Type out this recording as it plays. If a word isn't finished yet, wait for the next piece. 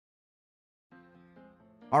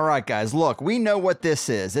Alright guys, look, we know what this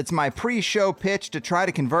is. It's my pre-show pitch to try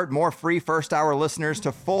to convert more free first-hour listeners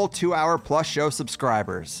to full 2-hour plus show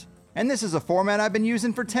subscribers. And this is a format I've been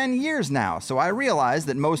using for 10 years now, so I realize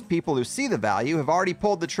that most people who see the value have already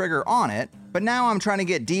pulled the trigger on it, but now I'm trying to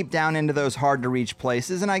get deep down into those hard-to-reach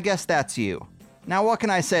places, and I guess that's you. Now, what can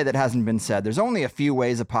I say that hasn't been said? There's only a few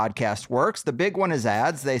ways a podcast works. The big one is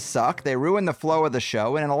ads. They suck, they ruin the flow of the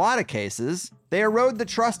show, and in a lot of cases, they erode the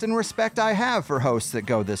trust and respect I have for hosts that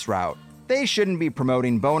go this route. They shouldn't be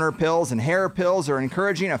promoting boner pills and hair pills or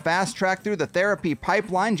encouraging a fast track through the therapy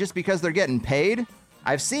pipeline just because they're getting paid.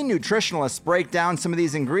 I've seen nutritionalists break down some of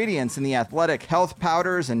these ingredients in the athletic health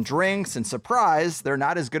powders and drinks, and surprise, they're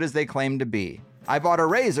not as good as they claim to be. I bought a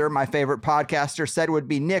razor my favorite podcaster said would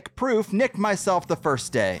be nick-proof, nicked myself the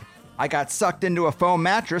first day. I got sucked into a foam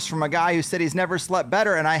mattress from a guy who said he's never slept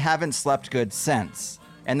better, and I haven't slept good since.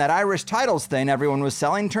 And that Irish titles thing everyone was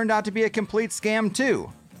selling turned out to be a complete scam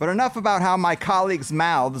too. But enough about how my colleagues'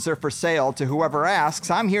 mouths are for sale to whoever asks.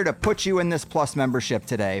 I'm here to put you in this Plus membership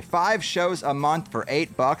today. 5 shows a month for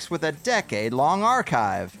 $8 with a decade-long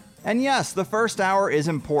archive. And yes, the first hour is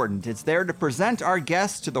important. It's there to present our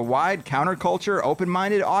guests to the wide counterculture,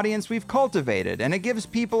 open-minded audience we've cultivated, and it gives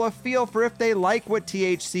people a feel for if they like what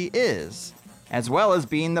THC is, as well as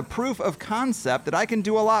being the proof of concept that I can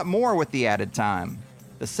do a lot more with the added time.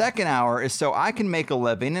 The second hour is so I can make a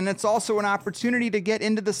living, and it's also an opportunity to get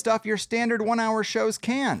into the stuff your standard 1-hour shows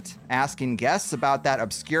can't. Asking guests about that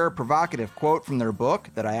obscure, provocative quote from their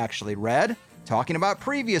book that I actually read, talking about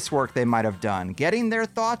previous work they might have done, getting their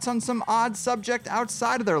thoughts on some odd subject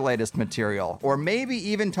outside of their latest material, or maybe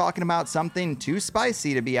even talking about something too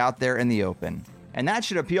spicy to be out there in the open. And that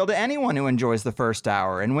should appeal to anyone who enjoys the first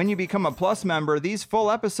hour, and when you become a Plus member, these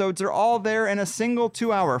full episodes are all there in a single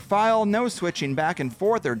 2-hour file, no switching back and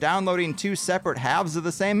forth or downloading 2 separate halves of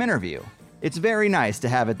the same interview. It's very nice to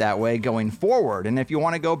have it that way going forward, and if you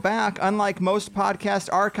want to go back, unlike most podcast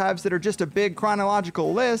archives that are just a big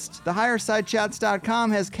chronological list, the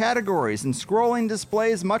HigherSideChats.com has categories and scrolling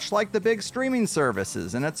displays much like the big streaming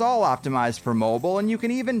services, and it's all optimized for mobile, and you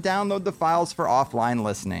can even download the files for offline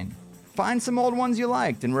listening. Find some old ones you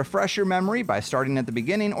liked and refresh your memory by starting at the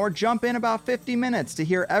beginning, or jump in about 50 minutes to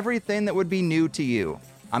hear everything that would be new to you.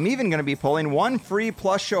 I'm even going to be pulling 1 free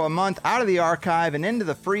Plus show a month out of the archive and into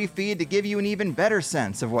the free feed to give you an even better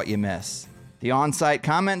sense of what you miss. The on-site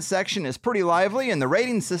comment section is pretty lively, and the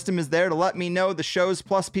rating system is there to let me know the shows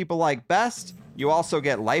Plus people like best. You also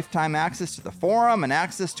get lifetime access to the forum and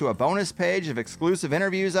access to a bonus page of exclusive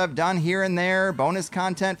interviews I've done here and there, bonus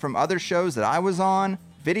content from other shows that I was on,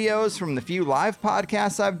 videos from the few live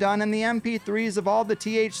podcasts I've done, and the MP3s of all the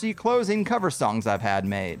THC closing cover songs I've had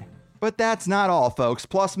made. But that's not all, folks.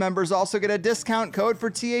 Plus members also get a discount code for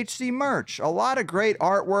THC merch. A lot of great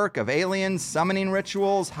artwork of aliens, summoning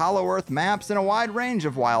rituals, Hollow Earth maps, and a wide range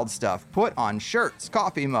of wild stuff put on shirts,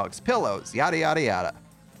 coffee mugs, pillows, yada yada yada.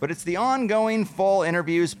 But it's the ongoing full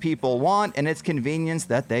interviews people want, and it's convenience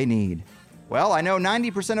that they need. Well, I know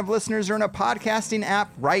 90% of listeners are in a podcasting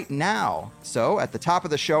app right now. So at the top of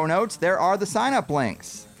the show notes, there are the sign-up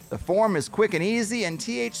links. The form is quick and easy, and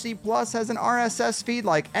THC Plus has an RSS feed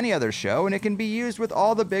like any other show, and it can be used with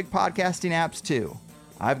all the big podcasting apps too.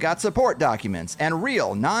 I've got support documents and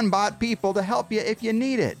real, non-bot people to help you if you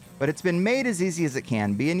need it. But it's been made as easy as it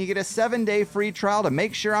can be, and you get a 7-day free trial to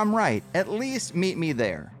make sure I'm right. At least meet me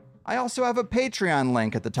there. I also have a Patreon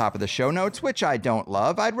link at the top of the show notes, which I don't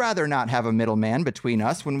love. I'd rather not have a middleman between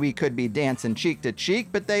us when we could be dancing cheek to cheek,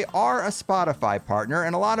 but they are a Spotify partner,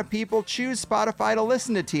 and a lot of people choose Spotify to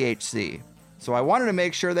listen to THC. So I wanted to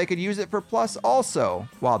make sure they could use it for Plus also,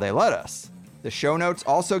 while they let us. The show notes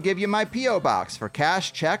also give you my P.O. box for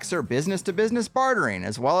cash, checks, or business-to-business bartering,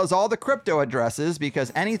 as well as all the crypto addresses,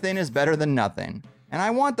 because anything is better than nothing. And I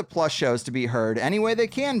want the Plus shows to be heard any way they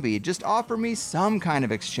can be. Just offer me some kind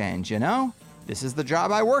of exchange, you know? This is the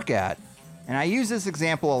job I work at. And I use this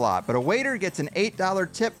example a lot, but a waiter gets an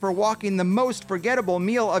 $8 tip for walking the most forgettable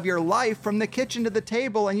meal of your life from the kitchen to the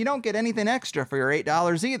table, and you don't get anything extra for your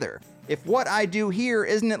 $8 either. If what I do here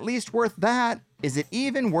isn't at least worth that, is it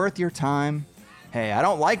even worth your time? Hey, I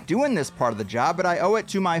don't like doing this part of the job, but I owe it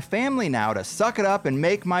to my family now to suck it up and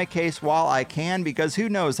make my case while I can, because who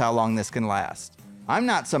knows how long this can last. I'm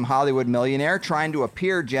not some Hollywood millionaire trying to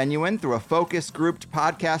appear genuine through a focus-grouped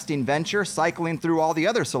podcasting venture cycling through all the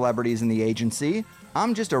other celebrities in the agency.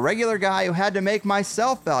 I'm just a regular guy who had to make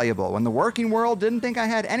myself valuable when the working world didn't think I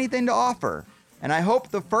had anything to offer. And I hope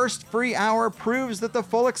the first free hour proves that the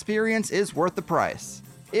full experience is worth the price.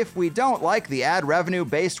 If we don't like the ad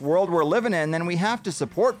revenue-based world we're living in, then we have to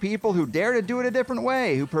support people who dare to do it a different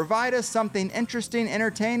way, who provide us something interesting,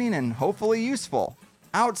 entertaining, and hopefully useful.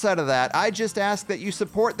 Outside of that, I just ask that you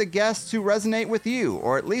support the guests who resonate with you,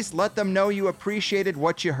 or at least let them know you appreciated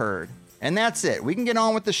what you heard. And that's it. We can get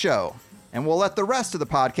on with the show. And we'll let the rest of the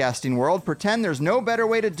podcasting world pretend there's no better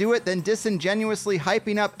way to do it than disingenuously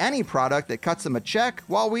hyping up any product that cuts them a check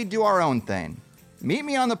while we do our own thing. Meet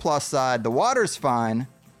me on the plus side, the water's fine,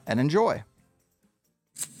 and enjoy.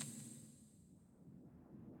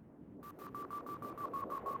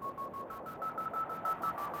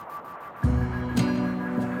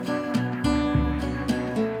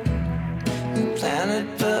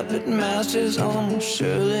 Planet puppet masters almost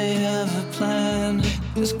surely have a plan.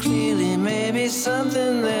 There's clearly maybe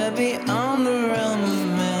something there beyond the realm of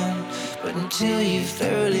man. But until you've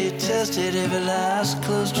thoroughly tested every last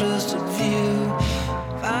close trusted view,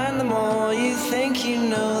 find the more you think you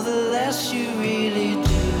know, the less you really do.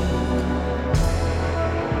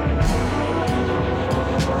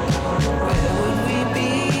 Where would we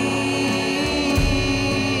be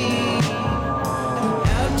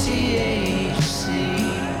without THC?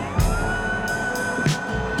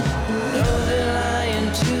 No denying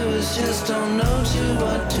to us, just don't know to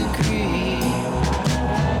what degree.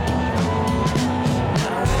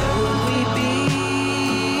 Now where would we be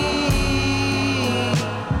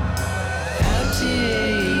without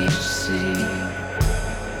THC?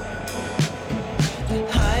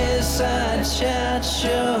 Higher side chat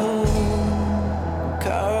show,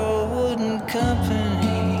 Carl Wood and Company.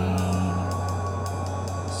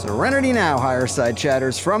 Serenity now, higher side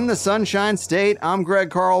chatters from the Sunshine State. I'm Greg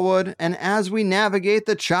Carlwood, and as we navigate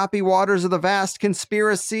the choppy waters of the vast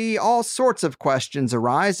conspiracy, all sorts of questions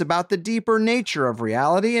arise about the deeper nature of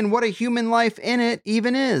reality and what a human life in it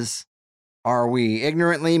even is. Are we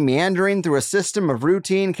ignorantly meandering through a system of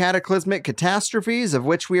routine cataclysmic catastrophes of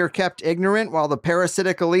which we are kept ignorant while the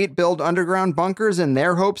parasitic elite build underground bunkers in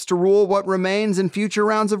their hopes to rule what remains in future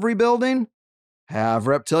rounds of rebuilding? Have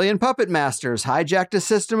reptilian puppet masters hijacked a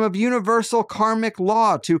system of universal karmic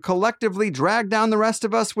law to collectively drag down the rest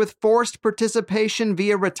of us with forced participation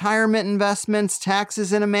via retirement investments,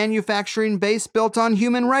 taxes, and a manufacturing base built on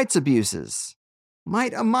human rights abuses?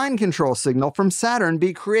 Might a mind control signal from Saturn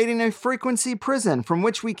be creating a frequency prison from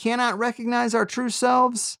which we cannot recognize our true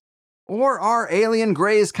selves? Or are alien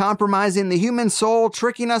greys compromising the human soul,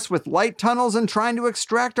 tricking us with light tunnels and trying to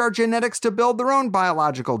extract our genetics to build their own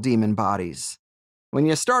biological demon bodies? When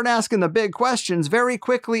you start asking the big questions, very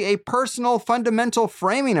quickly a personal, fundamental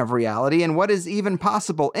framing of reality and what is even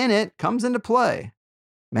possible in it comes into play.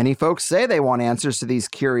 Many folks say they want answers to these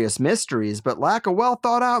curious mysteries, but lack a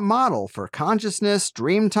well-thought-out model for consciousness,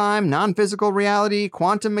 dream time, non-physical reality,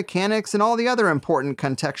 quantum mechanics, and all the other important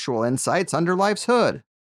contextual insights under life's hood.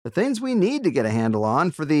 The things we need to get a handle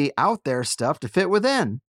on for the out-there stuff to fit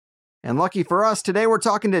within. And lucky for us, today we're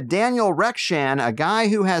talking to Daniel Rekshan, a guy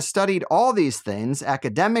who has studied all these things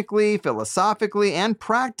academically, philosophically, and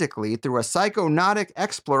practically through a psychonautic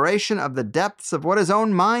exploration of the depths of what his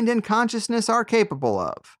own mind and consciousness are capable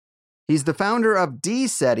of. He's the founder of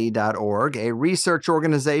DSETI.org, a research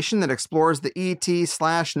organization that explores the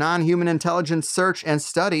ET/non-human intelligence search and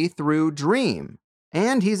study through dream.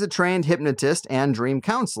 And he's a trained hypnotist and dream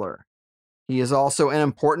counselor. He is also an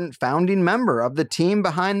important founding member of the team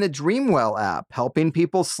behind the Dreamwell app, helping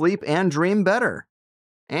people sleep and dream better.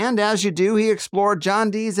 And as you do, he explored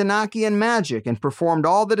John Dee's Enochian magic and performed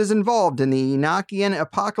all that is involved in the Enochian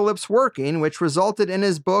apocalypse working, which resulted in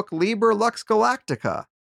his book Liber Lux Galactica,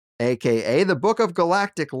 aka the Book of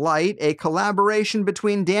Galactic Light, a collaboration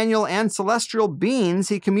between Daniel and celestial beings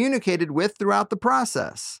he communicated with throughout the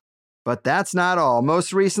process. But that's not all.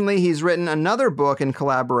 Most recently, he's written another book in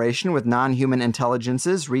collaboration with non-human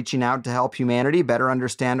intelligences, reaching out to help humanity better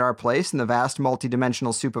understand our place in the vast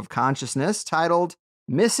multidimensional soup of consciousness, titled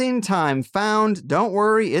Missing Time Found, Don't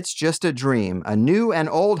Worry, It's Just a Dream, a new and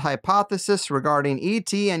old hypothesis regarding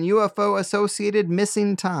ET and UFO-associated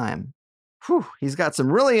missing time. Whew, he's got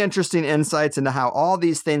some really interesting insights into how all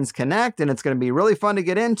these things connect, and it's going to be really fun to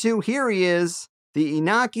get into. Here he is. The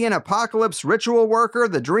Enochian apocalypse ritual worker,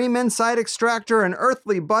 the dream insight extractor, and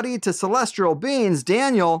earthly buddy to celestial beings,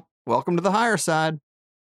 Daniel, welcome to the higher side.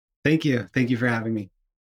 Thank you. Thank you for having me.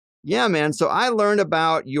 Yeah, man. So I learned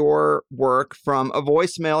about your work from a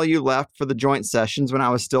voicemail you left for the joint sessions when I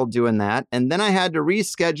was still doing that. And then I had to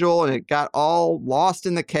reschedule and it got all lost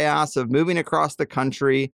in the chaos of moving across the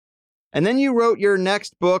country. And then you wrote your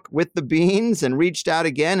next book with the beans and reached out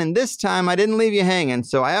again. And this time I didn't leave you hanging.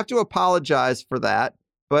 So I have to apologize for that.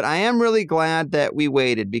 But I am really glad that we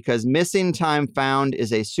waited because Missing Time Found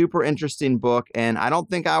is a super interesting book. And I don't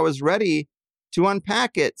think I was ready to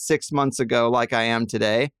unpack it 6 months ago like I am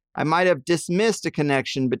today. I might have dismissed a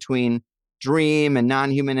connection between dream and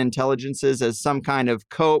non-human intelligences as some kind of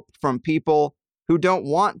cope from people who don't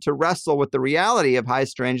want to wrestle with the reality of high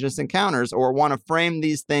strangeness encounters or want to frame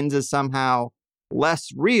these things as somehow less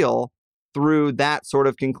real through that sort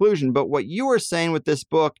of conclusion. But what you are saying with this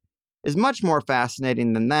book is much more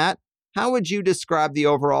fascinating than that. How would you describe the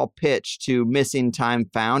overall pitch to Missing Time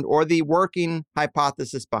Found, or the working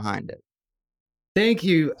hypothesis behind it? Thank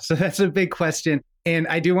you. So that's a big question. And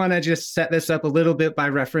I do want to just set this up a little bit by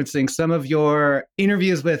referencing some of your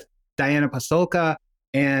interviews with Diana Pasulka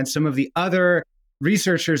and some of the other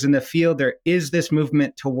researchers in the field. There is this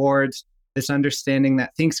movement towards this understanding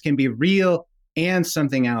that things can be real and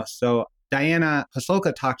something else. So Diana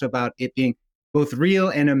Pasulka talked about it being both real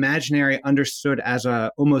and imaginary, understood as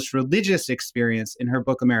a almost religious experience in her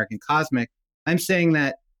book, American Cosmic. I'm saying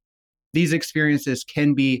that these experiences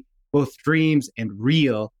can be both dreams and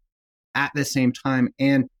real at the same time.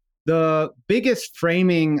 And the biggest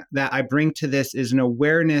framing that I bring to this is an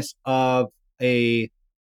awareness of a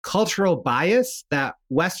cultural bias that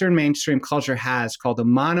Western mainstream culture has called a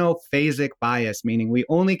monophasic bias, meaning we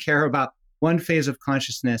only care about one phase of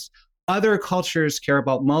consciousness. Other cultures care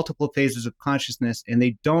about multiple phases of consciousness, and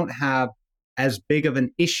they don't have as big of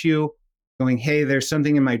an issue going, hey, there's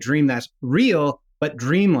something in my dream that's real, but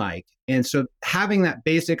dreamlike. And so having that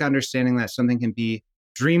basic understanding that something can be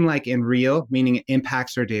dreamlike and real, meaning it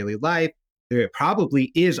impacts our daily life, there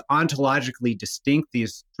probably is ontologically distinct,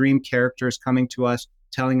 these dream characters coming to us,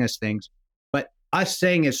 telling us things. But us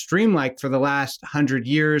saying it's dreamlike for the last 100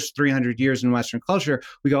 years, 300 years in Western culture,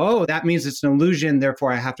 we go, oh, that means it's an illusion,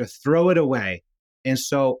 therefore I have to throw it away. And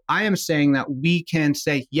so I am saying that we can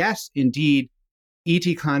say, yes, indeed, ET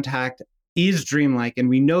contact is dreamlike. And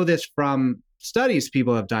we know this from studies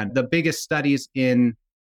people have done. The biggest studies in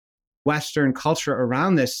Western culture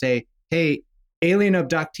around this say, hey, alien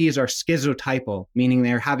abductees are schizotypal, meaning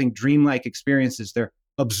they're having dreamlike experiences. They're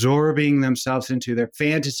absorbing themselves into, they're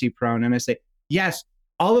fantasy prone. And I say, yes,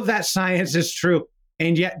 all of that science is true.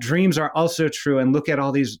 And yet dreams are also true. And look at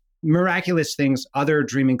all these miraculous things other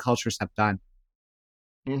dreaming cultures have done.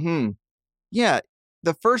 Yeah.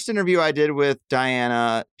 The first interview I did with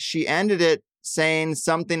Diana, she ended it saying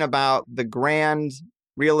something about the grand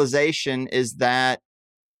realization is that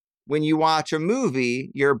when you watch a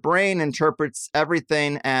movie, your brain interprets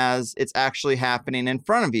everything as it's actually happening in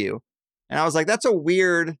front of you. And I was like, that's a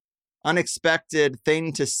weird, unexpected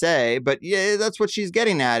thing to say. But yeah, that's what she's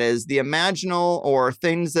getting at, is the imaginal or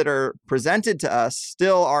things that are presented to us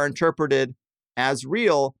still are interpreted as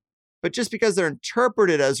real. But just because they're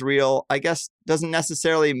interpreted as real, I guess, doesn't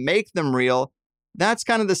necessarily make them real. That's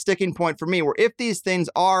kind of the sticking point for me, where if these things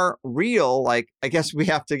are real, like, I guess we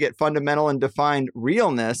have to get fundamental and define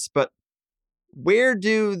realness, but where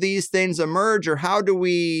do these things emerge, or how do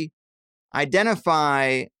we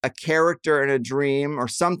identify a character in a dream or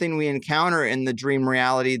something we encounter in the dream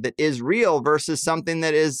reality that is real versus something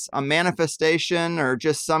that is a manifestation or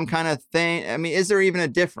just some kind of thing? I mean, is there even a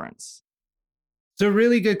difference? It's a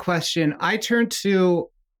really good question. I turn to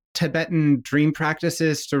Tibetan dream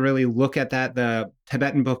practices to really look at that. The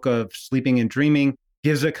Tibetan Book of Sleeping and Dreaming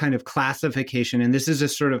gives a kind of classification. And this is a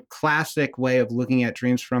sort of classic way of looking at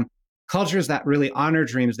dreams from cultures that really honor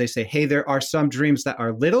dreams. They say, hey, there are some dreams that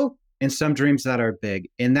are little and some dreams that are big.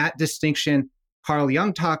 And that distinction, Carl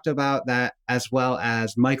Jung talked about that, as well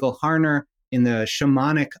as Michael Harner in the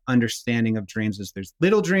shamanic understanding of dreams, is there's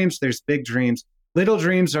little dreams, there's big dreams. Little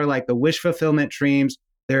dreams are like the wish fulfillment dreams.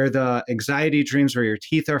 They're the anxiety dreams where your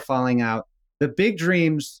teeth are falling out. The big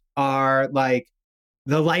dreams are like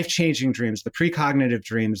the life-changing dreams, the precognitive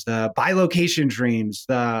dreams, the bilocation dreams,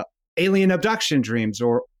 the alien abduction dreams,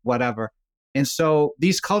 or whatever. And so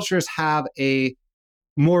these cultures have a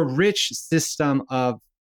more rich system of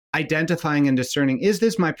identifying and discerning, is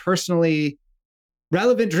this my personally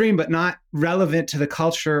relevant dream, but not relevant to the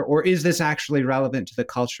culture? Or is this actually relevant to the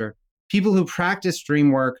culture? People who practice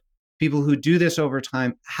dream work, people who do this over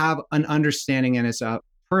time, have an understanding, and it's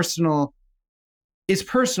personal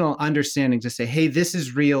understanding to say, hey, this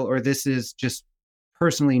is real, or this is just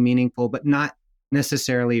personally meaningful, but not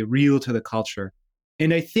necessarily real to the culture.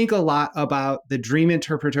 And I think a lot about the dream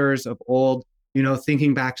interpreters of old,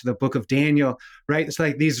 thinking back to the book of Daniel, right? It's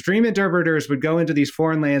like these dream interpreters would go into these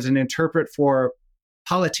foreign lands and interpret for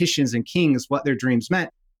politicians and kings what their dreams meant.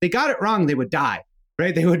 They got it wrong, they would die,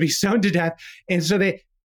 right? They would be stoned to death. And so they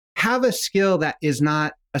have a skill that is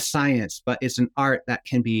not a science, but it's an art that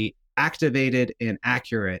can be activated and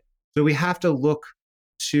accurate. So we have to look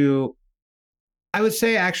to, I would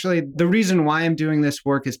say actually, the reason why I'm doing this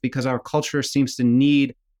work is because our culture seems to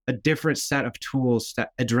need a different set of tools to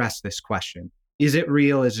address this question. Is it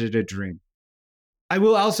real? Is it a dream? I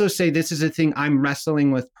will also say this is a thing I'm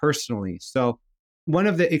wrestling with personally. So one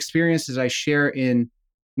of the experiences I share in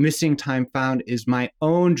Missing Time Found is my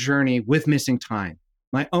own journey with missing time,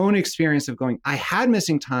 my own experience of going, I had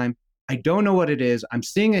missing time. I don't know what it is. I'm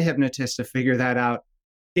seeing a hypnotist to figure that out.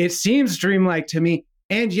 It seems dreamlike to me.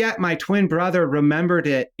 And yet my twin brother remembered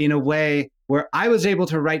it in a way where I was able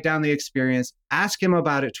to write down the experience, ask him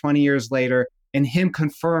about it 20 years later, and him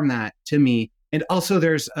confirm that to me. And also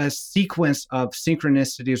there's a sequence of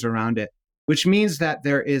synchronicities around it, which means that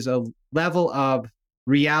there is a level of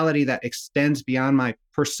reality that extends beyond my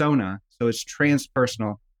persona. So it's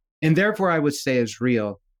transpersonal. And therefore I would say is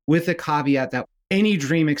real, with the caveat that any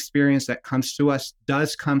dream experience that comes to us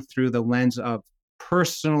does come through the lens of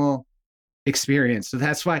personal experience. So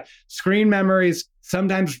that's why screen memories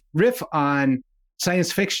sometimes riff on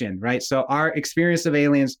science fiction, right? So our experience of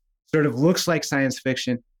aliens sort of looks like science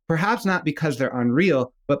fiction, perhaps not because they're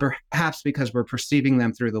unreal, but perhaps because we're perceiving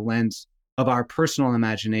them through the lens of our personal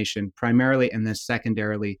imagination, primarily and then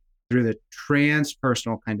secondarily through the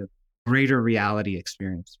transpersonal kind of greater reality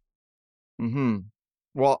experience.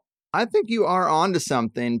 Well, I think you are onto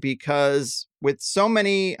something, because with so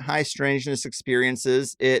many high strangeness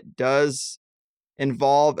experiences, it does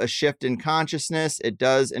involve a shift in consciousness. It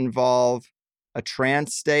does involve a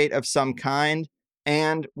trance state of some kind.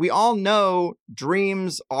 And we all know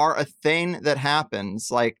dreams are a thing that happens,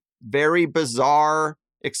 like very bizarre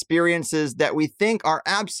experiences that we think are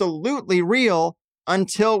absolutely real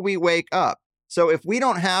until we wake up. So if we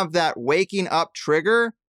don't have that waking up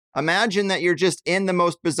trigger, imagine that you're just in the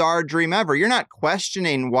most bizarre dream ever. You're not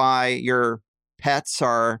questioning why your pets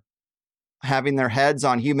are having their heads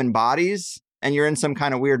on human bodies and you're in some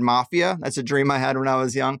kind of weird mafia. That's a dream I had when I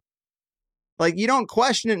was young. Like, you don't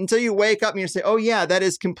question it until you wake up and you say, oh yeah, that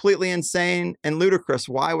is completely insane and ludicrous.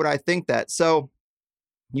 Why would I think that? So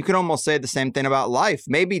you could almost say the same thing about life.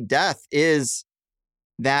 Maybe death is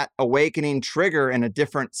that awakening trigger in a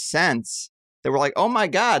different sense, that we're like, oh my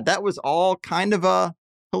God, that was all kind of a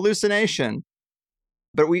hallucination.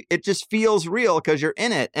 But it just feels real because you're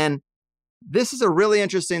in it. And this is a really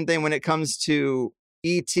interesting thing when it comes to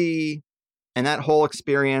ET and that whole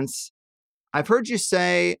experience. I've heard you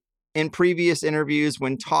say in previous interviews,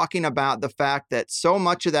 when talking about the fact that so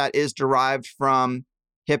much of that is derived from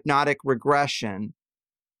hypnotic regression,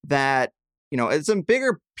 that, you know, it's a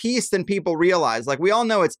bigger piece than people realize. Like, we all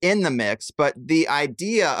know it's in the mix, but the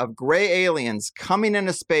idea of gray aliens coming in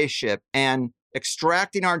a spaceship and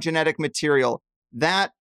extracting our genetic material,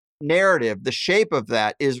 that narrative, the shape of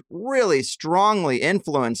that is really strongly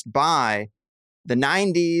influenced by the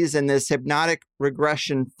 90s and this hypnotic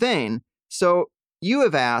regression thing. So you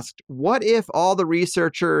have asked, what if all the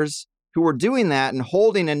researchers who were doing that and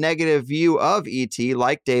holding a negative view of ET,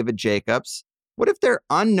 like David Jacobs, what if they're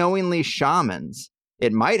unknowingly shamans?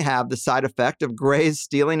 It might have the side effect of grays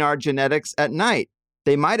stealing our genetics at night.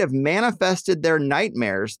 They might have manifested their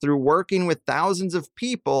nightmares through working with thousands of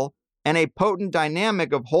people, and a potent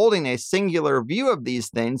dynamic of holding a singular view of these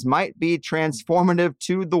things might be transformative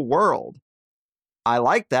to the world. I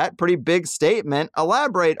like that. Pretty big statement.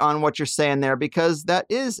 Elaborate on what you're saying there, because that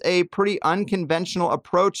is a pretty unconventional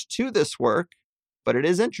approach to this work, but it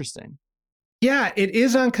is interesting. Yeah, it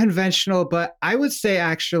is unconventional, but I would say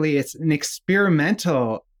actually it's an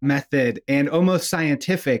experimental method and almost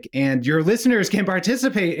scientific. And your listeners can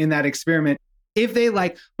participate in that experiment if they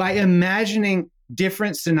like, by imagining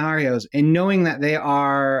different scenarios and knowing that they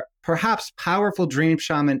are perhaps powerful dream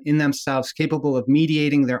shaman in themselves, capable of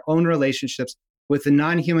mediating their own relationships with the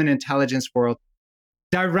non-human intelligence world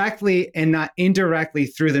directly and not indirectly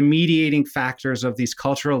through the mediating factors of these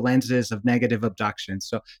cultural lenses of negative abduction.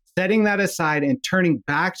 So setting that aside and turning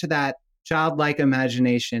back to that childlike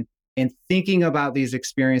imagination and thinking about these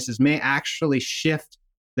experiences may actually shift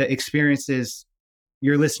the experiences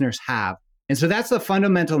your listeners have. And so that's the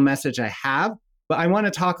fundamental message I have. But I want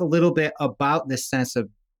to talk a little bit about this sense of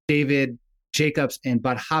David Jacobs and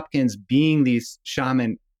Bud Hopkins being these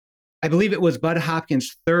shaman. I believe it was Bud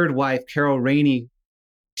Hopkins' third wife, Carol Rainey.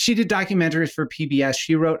 She did documentaries for PBS.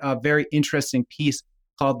 She wrote a very interesting piece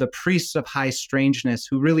called The Priests of High Strangeness,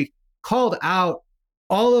 who really called out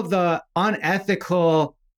all of the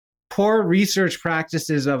unethical, poor research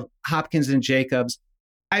practices of Hopkins and Jacobs.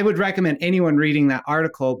 I would recommend anyone reading that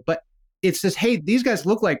article, but it says, hey, these guys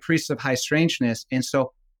look like priests of high strangeness. And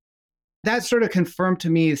so that sort of confirmed to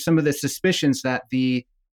me some of the suspicions that the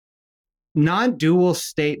non-dual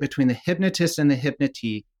state between the hypnotist and the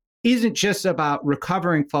hypnotee isn't just about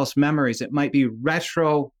recovering false memories. It might be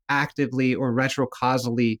retroactively or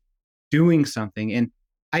retrocausally doing something. And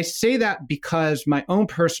I say that because my own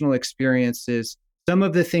personal experiences some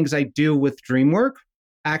of the things I do with dream work,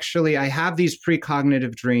 actually, I have these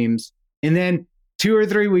precognitive dreams. And then 2 or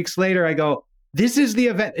 3 weeks later, I go, this is the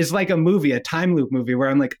event. It's like a movie, a time loop movie where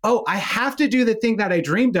I'm like, oh, I have to do the thing that I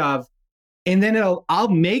dreamed of. And then I'll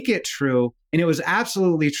make it true. And it was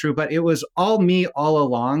absolutely true, but it was all me all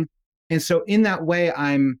along. And so in that way,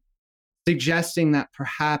 I'm suggesting that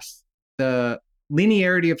perhaps the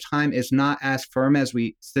linearity of time is not as firm as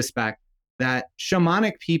we suspect, that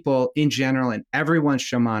shamanic people in general, and everyone's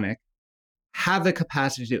shamanic, have the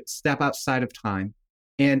capacity to step outside of time.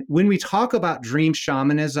 And when we talk about dream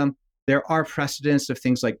shamanism, there are precedents of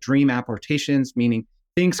things like dream apportations, meaning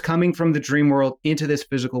things coming from the dream world into this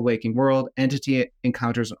physical waking world, entity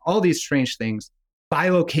encounters, and all these strange things,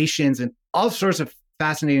 bilocations, and all sorts of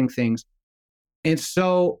fascinating things. And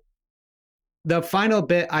so the final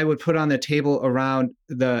bit I would put on the table around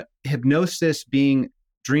the hypnosis being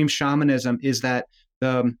dream shamanism is that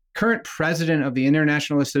the current president of the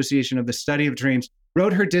International Association of the Study of Dreams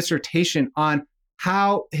wrote her dissertation on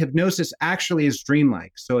how hypnosis actually is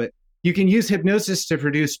dreamlike. So you can use hypnosis to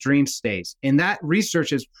produce dream states. And that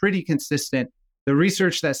research is pretty consistent. The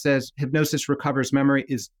research that says hypnosis recovers memory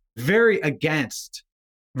is very against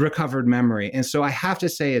recovered memory. And so I have to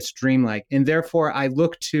say it's dreamlike. And therefore I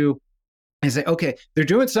look to and say, okay, they're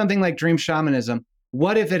doing something like dream shamanism.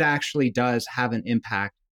 What if it actually does have an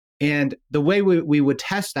impact? And the way we would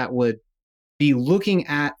test that would be looking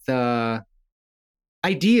at the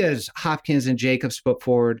ideas Hopkins and Jacobs put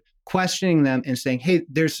forward, questioning them and saying, hey,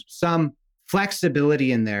 there's some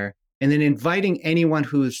flexibility in there. And then inviting anyone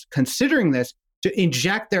who's considering this to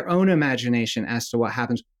inject their own imagination as to what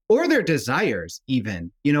happens, or their desires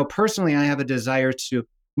even. Personally, I have a desire to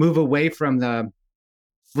move away from the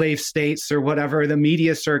slave states or whatever, the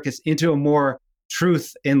media circus, into a more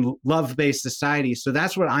truth and love-based society. So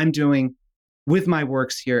that's what I'm doing with my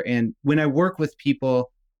works here. And when I work with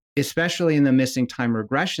people, especially in the missing time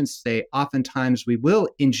regression state, oftentimes we will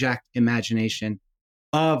inject imagination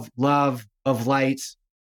of love, of light,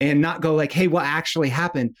 and not go like, hey, what actually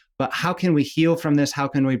happened? But how can we heal from this? How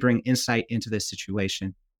can we bring insight into this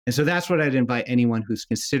situation? And so that's what I'd invite anyone who's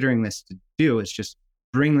considering this to do, is just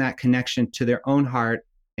bring that connection to their own heart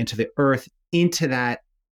and to the earth, into that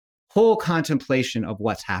whole contemplation of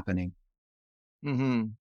what's happening. Mm-hmm.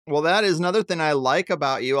 Well, that is another thing I like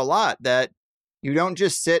about you a lot, that you don't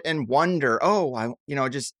just sit and wonder,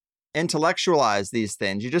 just intellectualize these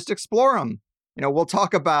things. You just explore them. We'll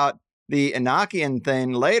talk about the Enochian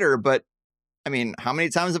thing later, but I mean, how many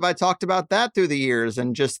times have I talked about that through the years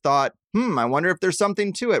and just thought, I wonder if there's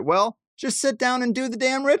something to it. Well, just sit down and do the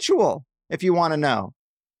damn ritual if you want to know.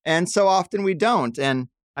 And so often we don't. And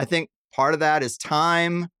I think part of that is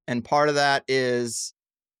time, and part of that is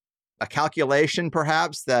a calculation,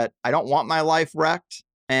 perhaps, that I don't want my life wrecked.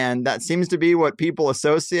 And that seems to be what people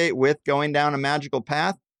associate with going down a magical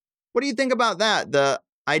path. What do you think about that? The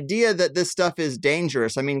idea that this stuff is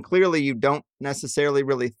dangerous. I mean, clearly you don't necessarily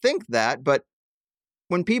really think that, but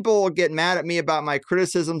when people get mad at me about my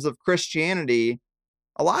criticisms of Christianity,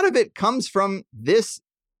 a lot of it comes from this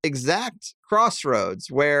exact crossroads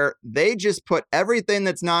where they just put everything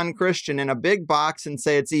that's non-Christian in a big box and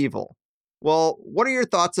say it's evil. Well, what are your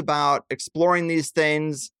thoughts about exploring these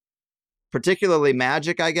things, particularly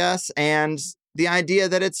magic, I guess, and the idea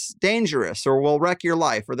that it's dangerous or will wreck your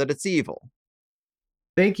life or that it's evil?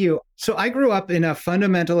 Thank you. So I grew up in a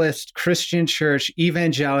fundamentalist Christian church,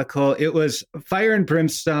 evangelical. It was fire and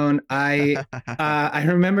brimstone. I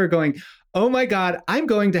remember going, oh my God, I'm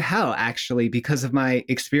going to hell, actually, because of my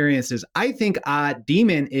experiences. I think a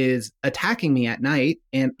demon is attacking me at night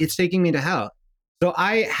and it's taking me to hell. So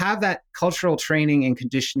I have that cultural training and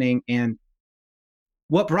conditioning. And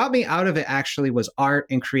what brought me out of it actually was art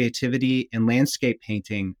and creativity and landscape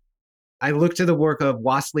painting. I looked to the work of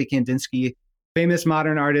Wassily Kandinsky, famous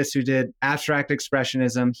modern artist who did abstract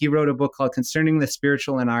expressionism. He wrote a book called Concerning the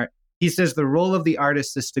Spiritual in Art. He says the role of the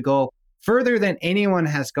artist is to go further than anyone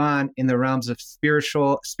has gone in the realms of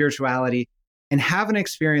spirituality, and have an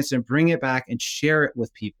experience and bring it back and share it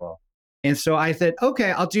with people. And so I said,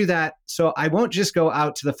 okay, I'll do that. So I won't just go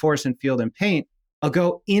out to the forest and field and paint. I'll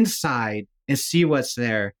go inside and see what's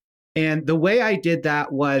there. And the way I did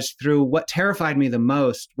that was through what terrified me the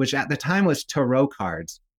most, which at the time was tarot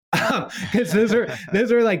cards. Because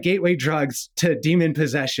those are like gateway drugs to demon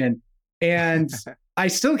possession. And I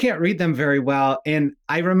still can't read them very well. And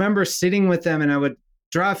I remember sitting with them and I would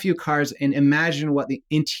draw a few cards and imagine what the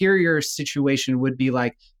interior situation would be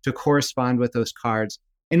like to correspond with those cards.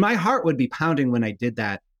 And my heart would be pounding when I did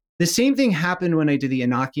that. The same thing happened when I did the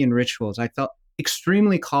Enochian rituals. I felt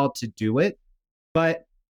extremely called to do it, but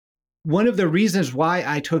one of the reasons why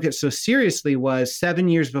I took it so seriously was 7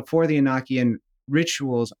 years before the Enochian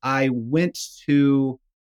rituals, I went to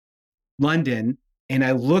London and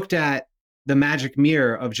I looked at the magic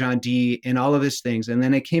mirror of John Dee and all of his things. And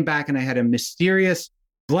then I came back and I had a mysterious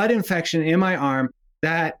blood infection in my arm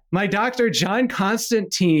that my doctor, John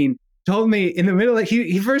Constantine, told me in the middle of,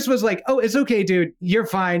 he first was like, oh, it's okay, dude. You're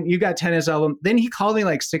fine. You got tennis elbow. Then he called me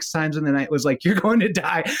like 6 times in the night, was like, you're going to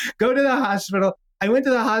die. Go to the hospital. I went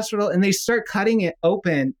to the hospital and they start cutting it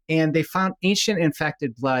open and they found ancient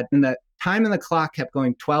infected blood. And the time on the clock kept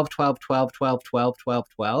going 12, 12, 12, 12, 12, 12,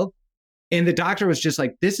 12. And the doctor was just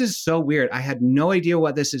like, this is so weird. I had no idea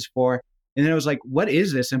what this is for. And then I was like, what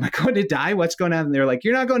is this? Am I going to die? What's going on? And they're like,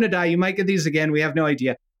 you're not going to die. You might get these again. We have no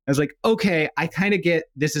idea. I was like, okay, I kind of get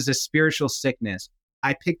this is a spiritual sickness.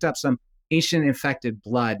 I picked up some ancient infected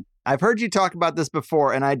blood. I've heard you talk about this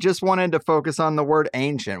before, and I just wanted to focus on the word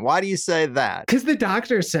ancient. Why do you say that? Because the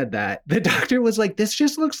doctor said that. The doctor was like, this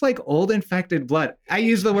just looks like old infected blood. I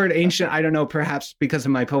use the word ancient, I don't know, perhaps because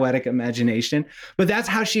of my poetic imagination, but that's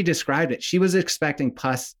how she described it. She was expecting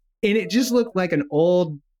pus, and it just looked like an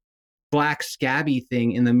old black scabby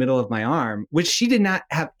thing in the middle of my arm, which she did not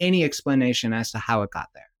have any explanation as to how it got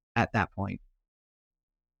there at that point.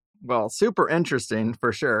 Well, super interesting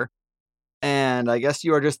for sure. And I guess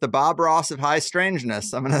you are just the Bob Ross of high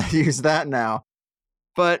strangeness. I'm going to use that now.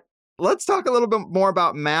 But let's talk a little bit more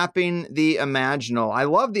about mapping the imaginal. I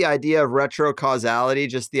love the idea of retrocausality,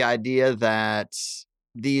 just the idea that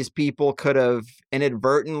these people could have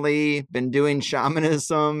inadvertently been doing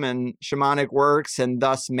shamanism and shamanic works and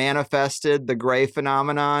thus manifested the gray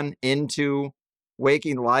phenomenon into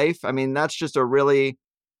waking life. I mean, that's just a really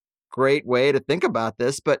great way to think about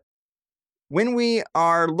this. But when we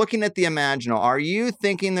are looking at the imaginal, are you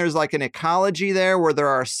thinking there's like an ecology there where there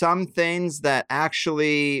are some things that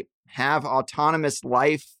actually have autonomous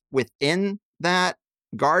life within that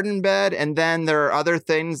garden bed, and then there are other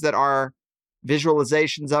things that are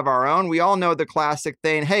visualizations of our own? We all know the classic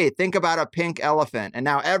thing, hey, think about a pink elephant. And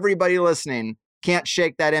now everybody listening can't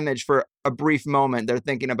shake that image for a brief moment. They're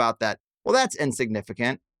thinking about that. Well, that's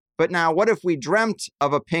insignificant. But now, what if we dreamt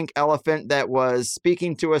of a pink elephant that was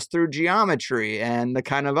speaking to us through geometry and the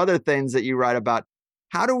kind of other things that you write about?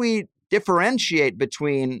 How do we differentiate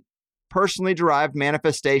between personally derived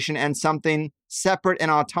manifestation and something separate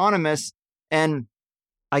and autonomous? And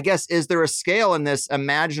I guess, is there a scale in this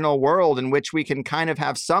imaginal world in which we can kind of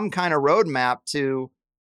have some kind of roadmap to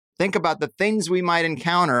think about the things we might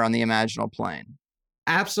encounter on the imaginal plane?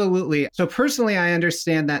 Absolutely. So personally, I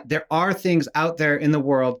understand that there are things out there in the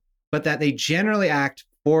world, but that they generally act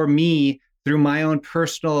for me through my own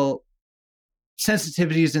personal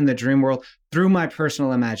sensitivities in the dream world, through my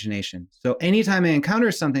personal imagination. So anytime I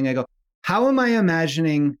encounter something, I go, how am I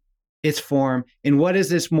imagining its form? And what is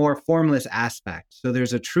this more formless aspect? So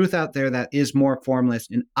there's a truth out there that is more formless,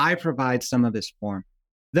 and I provide some of this form.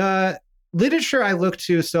 The literature I look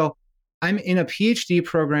to, so I'm in a PhD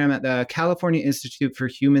program at the California Institute for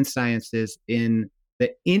Human Sciences in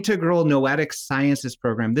the Integral Noetic Sciences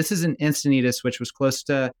program. This is in Encinitas, which was close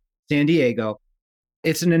to San Diego.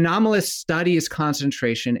 It's an anomalous studies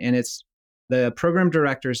concentration, and it's the program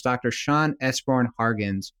director is Dr. Sean Esborn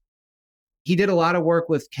Hargens. He did a lot of work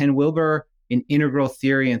with Ken Wilber in integral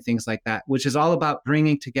theory and things like that, which is all about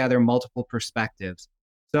bringing together multiple perspectives.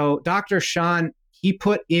 So Dr. Sean, he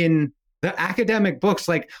put in the academic books,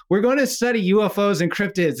 like, we're going to study UFOs and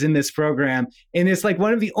cryptids in this program. And it's like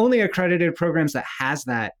one of the only accredited programs that has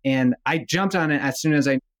that. And I jumped on it as soon as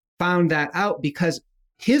I found that out, because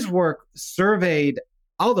his work surveyed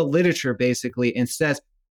all the literature basically and says,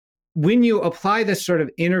 when you apply this sort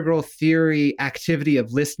of integral theory activity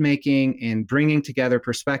of list making and bringing together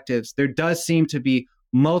perspectives, there does seem to be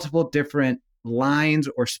multiple different lines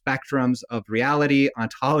or spectrums of reality,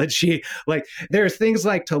 ontology. Like there's things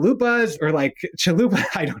like talupas or like chalupa.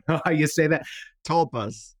 I don't know how you say that.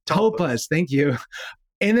 Tulpas. Thank you.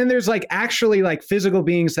 And then there's like actually like physical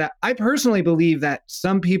beings that I personally believe that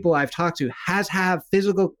some people I've talked to have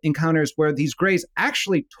physical encounters where these grays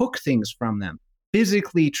actually took things from them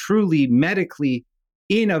physically, truly, medically,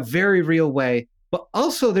 in a very real way. But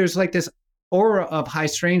also there's like this aura of high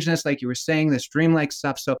strangeness, like you were saying, this dreamlike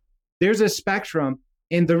stuff. So there's a spectrum.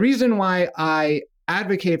 And the reason why I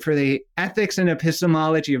advocate for the ethics and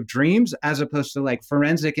epistemology of dreams, as opposed to like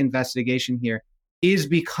forensic investigation here, is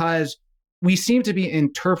because we seem to be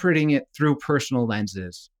interpreting it through personal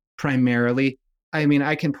lenses primarily. I mean,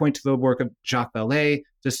 I can point to the work of Jacques Vallée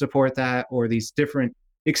to support that, or these different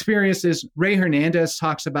experiences. Ray Hernandez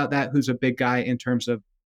talks about that, who's a big guy in terms of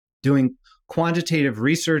doing quantitative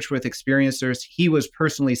research with experiencers. He was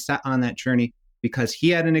personally set on that journey. because he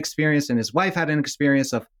had an experience and his wife had an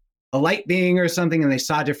experience of a light being or something, and they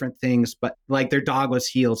saw different things, but like their dog was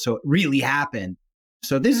healed. So it really happened.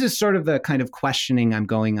 So this is sort of the kind of questioning I'm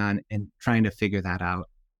going on and trying to figure that out.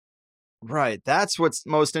 Right. That's what's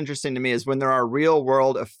most interesting to me is when there are real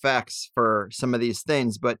world effects for some of these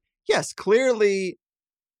things. But yes, clearly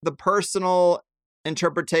the personal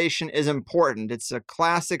interpretation is important. It's a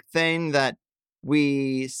classic thing that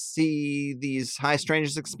we see these high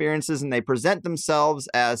strangeness experiences and they present themselves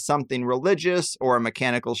as something religious or a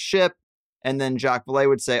mechanical ship. And then Jacques Vallée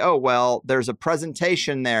would say, oh, well, there's a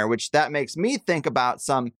presentation there, which that makes me think about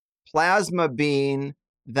some plasma being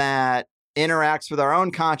that interacts with our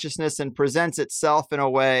own consciousness and presents itself in a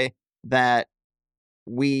way that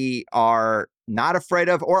we are not afraid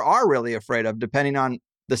of or are really afraid of, depending on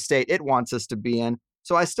the state it wants us to be in.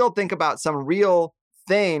 So I still think about some real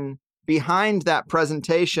thing behind that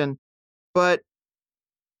presentation. But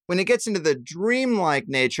when it gets into the dreamlike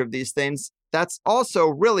nature of these things, that's also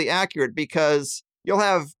really accurate because you'll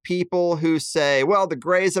have people who say, well, the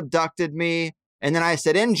Greys abducted me. And then I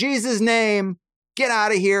said, in Jesus' name, get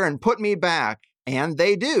out of here and put me back. And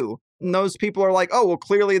they do. And those people are like, oh, well,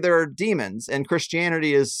 clearly there are demons and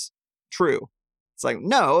Christianity is true. It's like,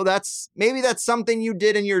 no, maybe that's something you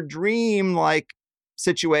did in your dream like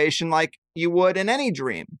situation, like you would in any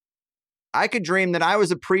dream. I could dream that I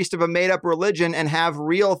was a priest of a made up religion and have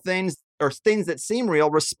real things or things that seem real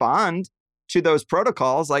respond to those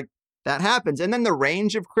protocols. Like that happens. And then the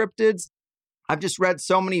range of cryptids, I've just read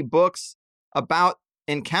so many books about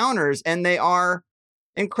encounters and they are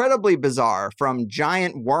incredibly bizarre, from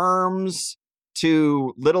giant worms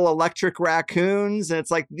to little electric raccoons. And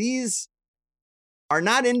it's like, these are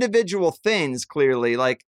not individual things, clearly.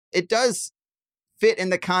 Like it does fit in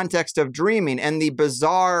the context of dreaming and the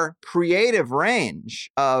bizarre creative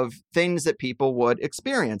range of things that people would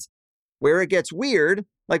experience. Where it gets weird,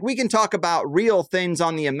 like we can talk about real things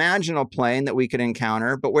on the imaginal plane that we could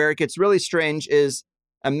encounter, but where it gets really strange is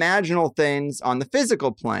imaginal things on the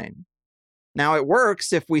physical plane. Now, it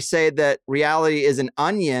works if we say that reality is an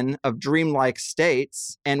onion of dreamlike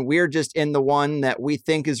states, and we're just in the one that we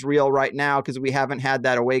think is real right now because we haven't had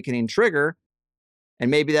that awakening trigger.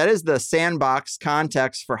 And maybe that is the sandbox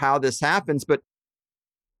context for how this happens. But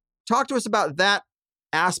talk to us about that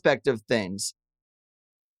aspect of things.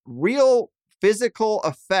 Real physical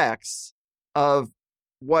effects of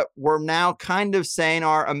what we're now kind of saying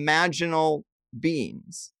are imaginal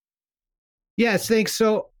beings. Yes, thanks.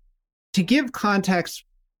 So to give context,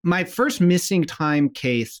 my first missing time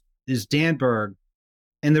case is Dan Berg.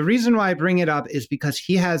 And the reason why I bring it up is because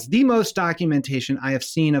he has the most documentation I have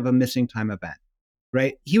seen of a missing time event,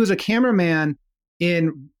 right? He was a cameraman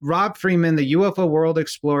in Rob Freeman, the UFO World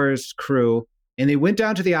Explorers crew, and they went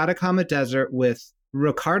down to the Atacama Desert with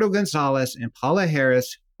Ricardo Gonzalez and Paula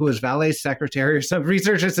Harris, who was Vallée's secretary or some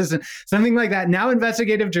research assistant, something like that, now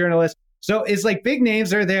investigative journalist. So it's like big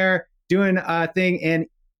names are there doing a thing, and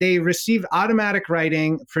they received automatic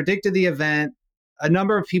writing, predicted the event. A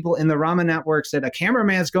number of people in the Rama network said a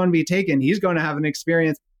cameraman's going to be taken. He's going to have an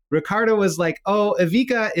experience. Ricardo was like, oh,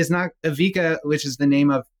 Evika is not Evika, which is the name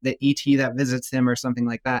of the ET that visits him or something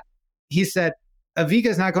like that. He said, Evika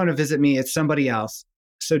is not going to visit me. It's somebody else.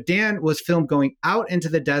 So Dan was filmed going out into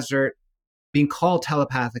the desert, being called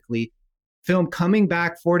telepathically, filmed coming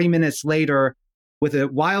back 40 minutes later with a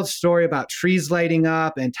wild story about trees lighting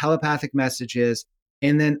up and telepathic messages.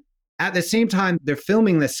 And then at the same time, they're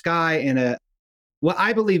filming the sky in what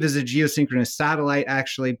I believe is a geosynchronous satellite,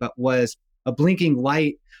 actually, but was a blinking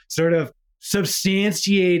light, sort of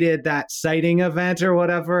substantiated that sighting event or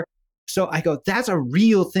whatever. So I go, that's a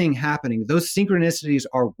real thing happening. Those synchronicities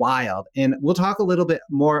are wild. And we'll talk a little bit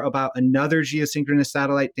more about another geosynchronous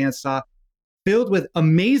satellite Dan saw, filled with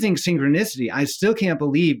amazing synchronicity. I still can't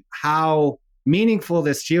believe how meaningful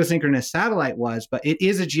this geosynchronous satellite was, but it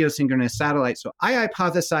is a geosynchronous satellite. So I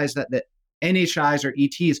hypothesize that the NHIs or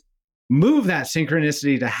ETs move that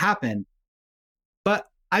synchronicity to happen. But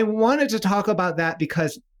I wanted to talk about that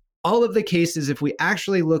because all of the cases, if we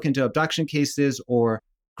actually look into abduction cases or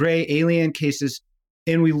gray alien cases,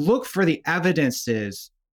 and we look for the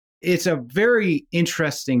evidences, it's a very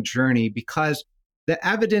interesting journey because the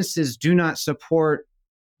evidences do not support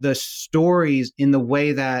the stories in the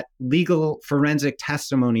way that legal forensic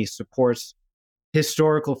testimony supports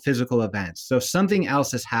historical physical events. So something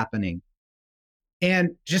else is happening.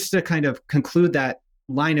 And just to kind of conclude that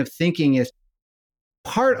line of thinking is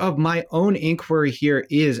part of my own inquiry here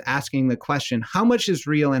is asking the question, how much is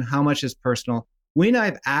real and how much is personal? When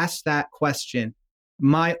I've asked that question,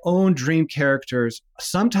 my own dream characters,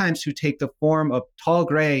 sometimes who take the form of tall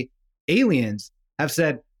gray aliens, have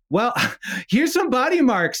said, well, here's some body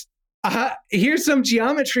marks. Here's some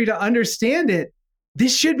geometry to understand it.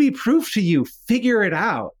 This should be proof to you. Figure it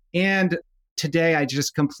out. And today I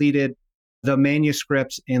just completed the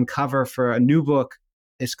manuscript and cover for a new book.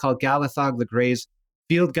 It's called Galithog the Gray's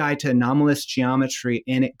Field Guide to Anomalous Geometry.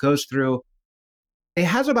 And it goes through, it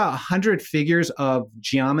has about 100 figures of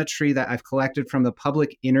geometry that I've collected from the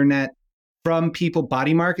public internet, from people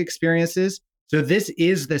body mark experiences. So this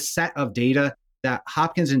is the set of data that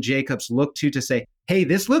Hopkins and Jacobs look to say, hey,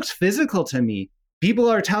 this looks physical to me. People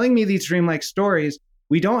are telling me these dreamlike stories.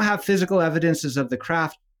 We don't have physical evidences of the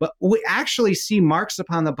craft, but we actually see marks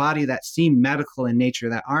upon the body that seem medical in nature,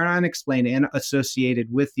 that are unexplained and associated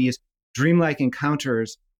with these dreamlike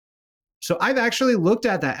encounters. So I've actually looked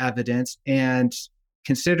at that evidence and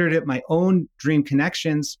considered it my own dream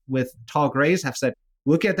connections with tall grays, have said,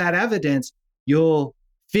 look at that evidence. You'll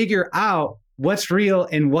figure out what's real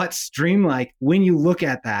and what's dreamlike when you look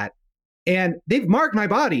at that. And they've marked my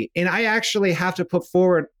body. And I actually have to put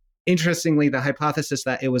forward, interestingly, the hypothesis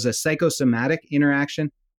that it was a psychosomatic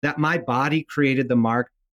interaction, that my body created the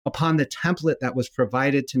mark upon the template that was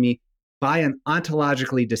provided to me by an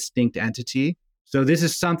ontologically distinct entity. So this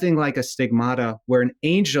is something like a stigmata, where an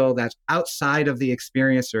angel that's outside of the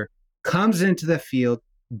experiencer comes into the field,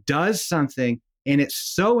 does something, and it's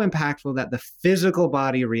so impactful that the physical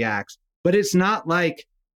body reacts. But it's not like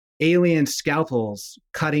alien scalpels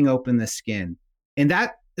cutting open the skin. And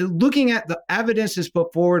that, looking at the evidence is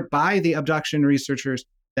put forward by the abduction researchers,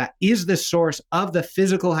 that is the source of the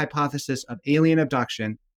physical hypothesis of alien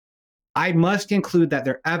abduction, I must conclude that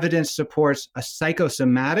their evidence supports a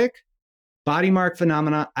psychosomatic body mark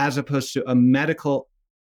phenomena as opposed to a medical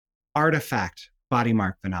artifact body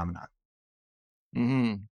mark phenomena.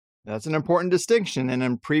 Mm-hmm. That's an important distinction. And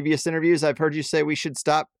in previous interviews, I've heard you say we should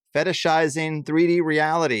stop fetishizing 3D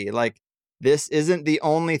reality. Like, this isn't the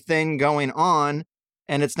only thing going on.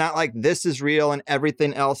 And it's not like this is real and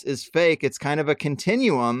everything else is fake. It's kind of a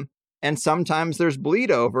continuum. And sometimes there's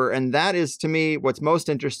bleed over. And that is, to me, what's most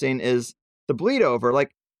interesting is the bleed over.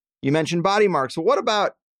 Like, you mentioned body marks. Well, what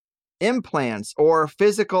about implants or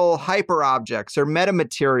physical hyperobjects or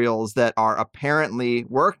metamaterials that are apparently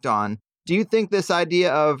worked on? Do you think this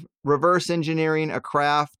idea of reverse engineering a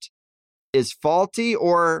craft is faulty,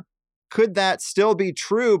 or could that still be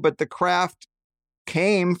true, but the craft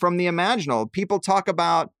came from the imaginal? People talk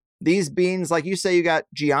about these beings, like you say, you got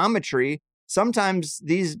geometry. Sometimes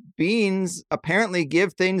these beings apparently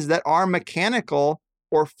give things that are mechanical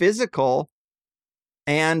or physical,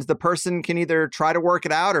 and the person can either try to work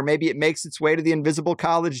it out, or maybe it makes its way to the invisible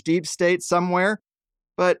college deep state somewhere.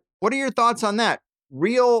 But what are your thoughts on that?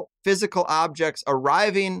 Real physical objects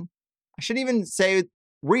arriving, I shouldn't even say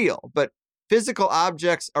real, but physical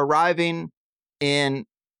objects arriving in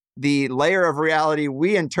the layer of reality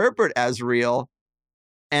we interpret as real,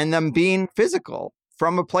 and them being physical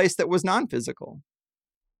from a place that was non-physical.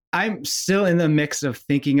 I'm still in the mix of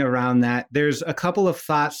thinking around that. There's a couple of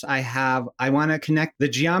thoughts I have. I want to connect the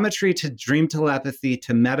geometry to dream telepathy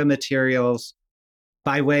to metamaterials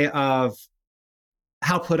by way of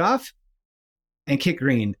Hal Puthoff and Kit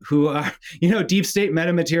Green, who are, deep state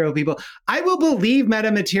metamaterial people. I will believe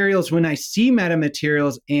metamaterials when I see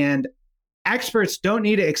metamaterials, and experts don't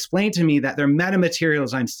need to explain to me that they're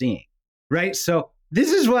metamaterials I'm seeing, right? So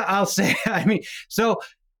this is what I'll say. So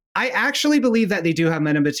I actually believe that they do have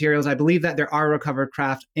metamaterials. I believe that there are recovered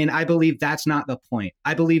craft, and I believe that's not the point.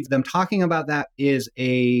 I believe them talking about that is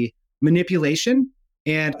a manipulation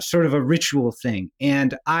and sort of a ritual thing.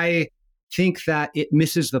 And I think that it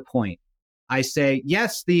misses the point. I say,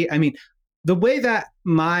 yes, the way that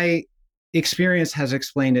my experience has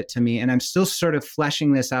explained it to me, and I'm still sort of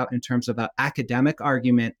fleshing this out in terms of an academic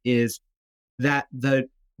argument, is that the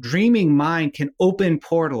dreaming mind can open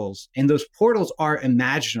portals, and those portals are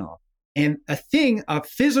imaginal. And a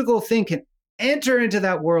physical thing can enter into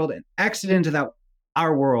that world and exit into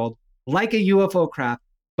our world like a UFO craft,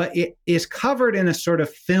 but it is covered in a sort of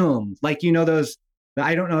film. Like, those,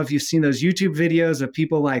 I don't know if you've seen those YouTube videos of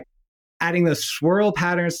people like adding those swirl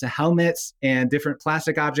patterns to helmets and different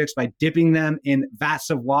plastic objects by dipping them in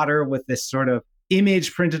vats of water with this sort of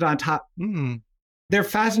image printed on top. They're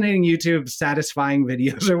fascinating YouTube, satisfying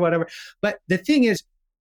videos or whatever. But the thing is,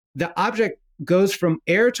 the object goes from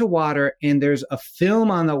air to water, and there's a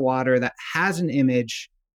film on the water that has an image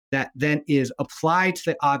that then is applied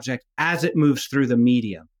to the object as it moves through the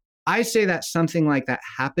medium. I say that something like that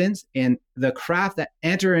happens, and the craft that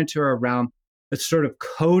enter into a realm that's sort of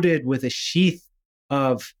coated with a sheath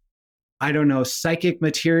of, psychic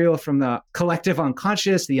material from the collective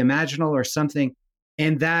unconscious, the imaginal or something,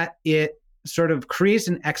 and that it sort of creates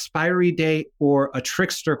an expiry date or a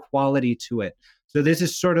trickster quality to it. So this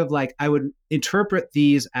is sort of like, I would interpret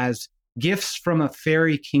these as gifts from a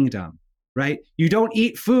fairy kingdom, right? You don't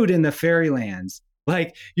eat food in the fairylands.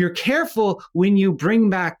 Like, you're careful when you bring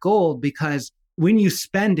back gold, because when you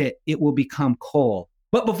spend it, it will become coal.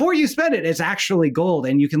 But before you spend it, it's actually gold,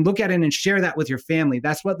 and you can look at it and share that with your family.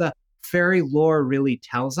 That's what the fairy lore really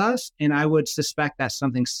tells us. And I would suspect that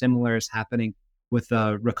something similar is happening with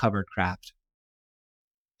the recovered craft.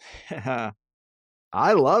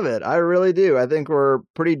 I love it. I really do. I think we're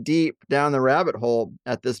pretty deep down the rabbit hole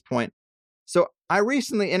at this point. So I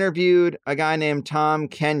recently interviewed a guy named Tom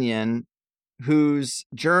Kenyon, whose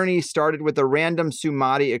journey started with a random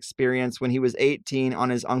Sumati experience when he was 18 on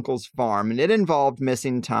his uncle's farm. And it involved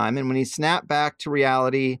missing time. And when he snapped back to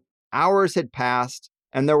reality, hours had passed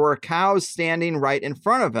and there were cows standing right in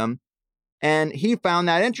front of him. And he found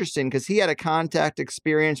that interesting because he had a contact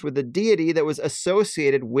experience with a deity that was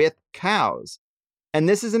associated with cows. And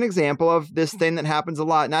this is an example of this thing that happens a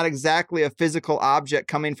lot, not exactly a physical object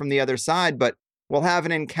coming from the other side, but we'll have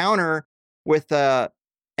an encounter with a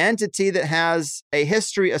entity that has a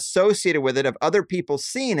history associated with it of other people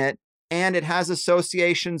seeing it, and it has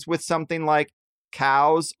associations with something like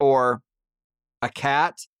cows or a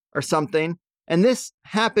cat or something. And this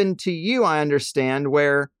happened to you, I understand,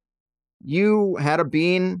 where you had a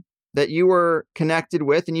being that you were connected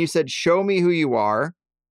with, and you said, "Show me who you are."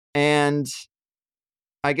 And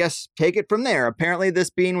I guess take it from there. Apparently,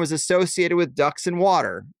 this being was associated with ducks and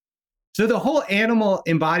water. So the whole animal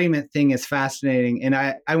embodiment thing is fascinating. And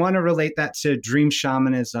I want to relate that to dream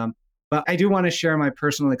shamanism, but I do want to share my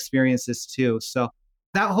personal experiences too. So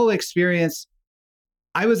that whole experience,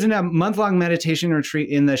 I was in a month-long meditation retreat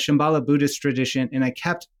in the Shambhala Buddhist tradition, and I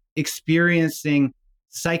kept experiencing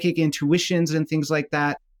psychic intuitions and things like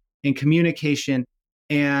that and communication.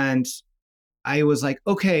 And I was like,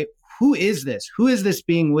 okay, who is this? Who is this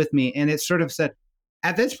being with me? And it sort of said,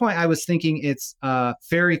 at this point, I was thinking it's a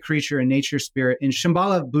fairy creature, a nature spirit. In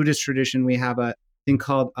Shambhala Buddhist tradition, we have a thing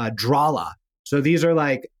called Drala. So these are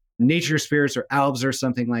like nature spirits or elves or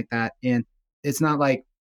something like that. And it's not like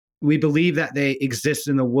we believe that they exist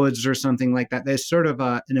in the woods or something like that. There's sort of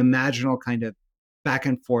an imaginal kind of back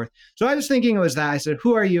and forth. So I was thinking it was that. I said,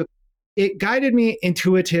 who are you? It guided me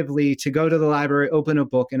intuitively to go to the library, open a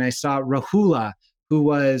book, and I saw Rahula, who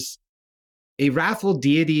was a wrathful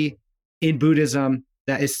deity in Buddhism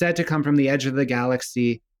that is said to come from the edge of the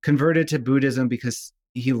galaxy, converted to Buddhism because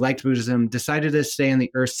he liked Buddhism, decided to stay in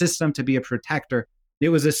the Earth system to be a protector. It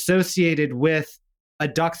was associated with a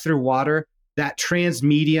duck through water, that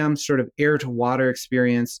transmedium sort of air to water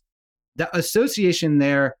experience. The association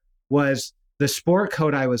there was the sport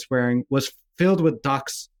coat I was wearing was filled with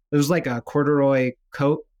ducks. It was like a corduroy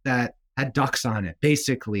coat that had ducks on it,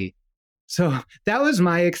 basically. So that was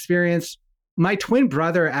my experience. My twin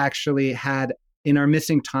brother actually had, in our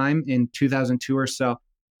missing time in 2002 or so,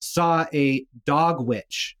 saw a dog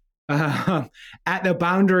witch at the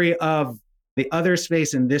boundary of the other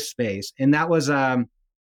space and this space. And that was a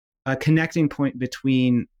connecting point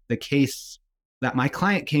between the case that my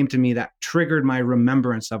client came to me that triggered my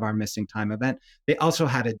remembrance of our missing time event. They also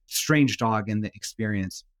had a strange dog in the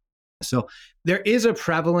experience. So there is a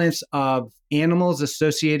prevalence of animals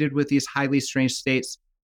associated with these highly strange states.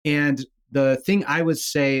 And the thing I would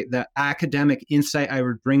say, the academic insight I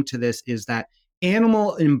would bring to this is that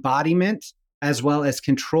animal embodiment, as well as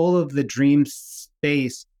control of the dream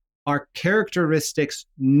space, are characteristics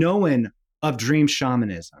known of dream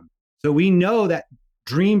shamanism. So we know that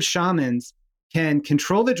dream shamans can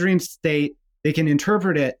control the dream state, they can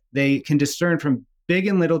interpret it, they can discern from big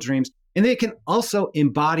and little dreams, and they can also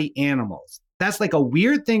embody animals. That's like a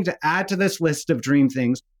weird thing to add to this list of dream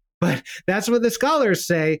things, but that's what the scholars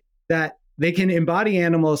say, that they can embody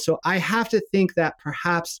animals. So I have to think that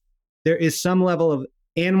perhaps there is some level of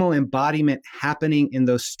animal embodiment happening in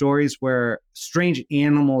those stories where strange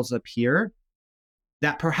animals appear,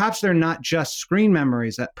 that perhaps they're not just screen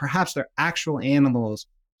memories, that perhaps they're actual animals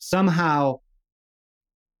somehow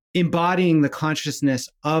embodying the consciousness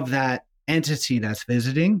of that entity that's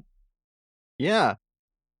visiting. Yeah.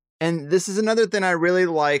 And this is another thing I really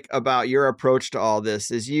like about your approach to all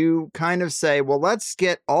this is you kind of say, well, let's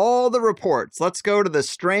get all the reports. Let's go to the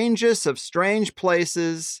strangest of strange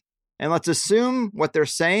places and let's assume what they're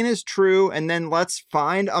saying is true. And then let's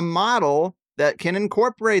find a model that can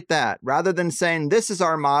incorporate that rather than saying this is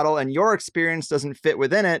our model and your experience doesn't fit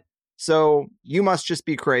within it. So you must just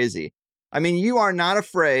be crazy. I mean, you are not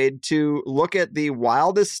afraid to look at the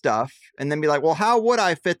wildest stuff and then be like, well, how would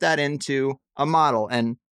I fit that into a model?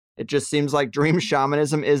 And it just seems like dream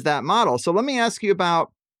shamanism is that model. So let me ask you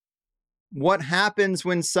about what happens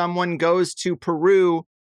when someone goes to Peru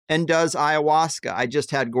and does ayahuasca. I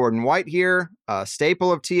just had Gordon White here, a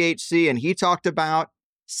staple of THC, and he talked about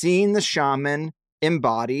seeing the shaman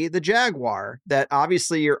embody the jaguar, that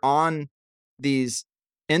obviously you're on these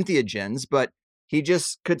entheogens, but he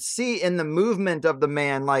just could see in the movement of the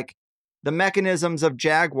man, like the mechanisms of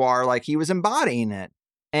jaguar, like he was embodying it.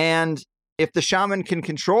 And if the shaman can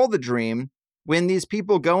control the dream, when these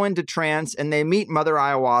people go into trance and they meet Mother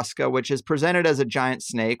Ayahuasca, which is presented as a giant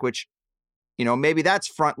snake, which, you know, maybe that's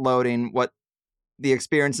front loading what the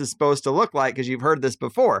experience is supposed to look like because you've heard this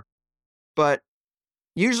before. But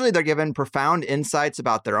usually they're given profound insights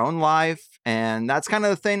about their own life. And that's kind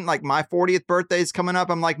of the thing. Like my 40th birthday is coming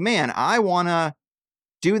up. I'm like, man, I want to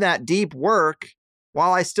do that deep work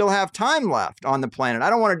while I still have time left on the planet.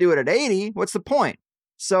 I don't want to do it at 80. What's the point?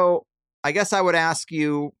 So I guess I would ask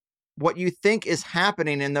you what you think is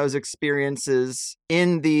happening in those experiences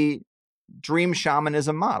in the dream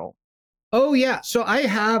shamanism model. Oh, yeah. So I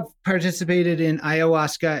have participated in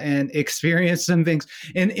ayahuasca and experienced some things.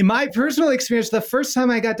 And in my personal experience, the first time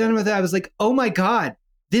I got done with it, I was like, oh my God,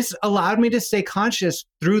 this allowed me to stay conscious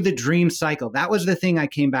through the dream cycle. That was the thing I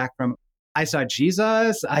came back from. I saw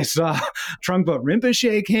Jesus. I saw Trungpa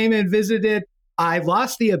Rinpoche came and visited. I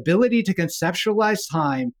lost the ability to conceptualize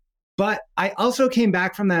time. But I also came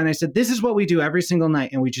back from that and I said, this is what we do every single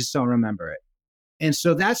night and we just don't remember it. And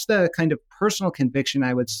so that's the kind of personal conviction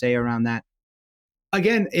I would say around that.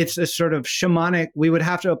 Again, it's a sort of shamanic, we would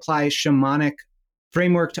have to apply shamanic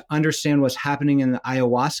framework to understand what's happening in the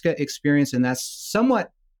ayahuasca experience. And that's somewhat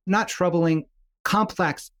not troubling,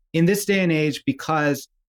 complex in this day and age because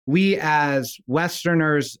we as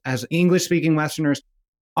Westerners, as English-speaking Westerners,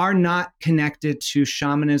 are not connected to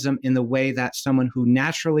shamanism in the way that someone who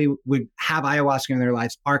naturally would have ayahuasca in their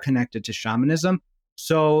lives are connected to shamanism.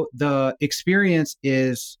 So the experience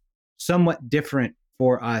is somewhat different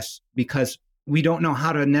for us because we don't know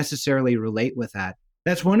how to necessarily relate with that.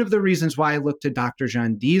 That's one of the reasons why I look to Dr.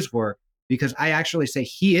 Jean Dee's work, because I actually say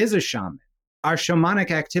he is a shaman. Our shamanic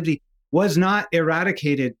activity was not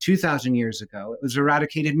eradicated 2,000 years ago. It was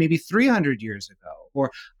eradicated maybe 300 years ago,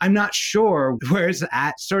 or I'm not sure where it's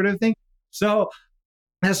at sort of thing. So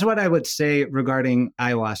that's what I would say regarding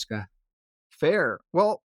ayahuasca. Fair.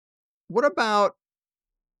 Well, what about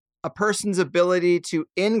a person's ability to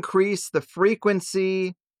increase the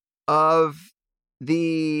frequency of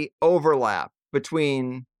the overlap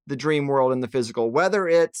between the dream world and the physical, whether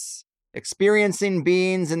it's experiencing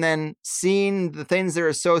beings and then seeing the things they're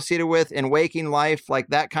associated with in waking life, like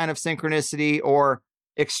that kind of synchronicity, or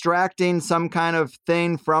extracting some kind of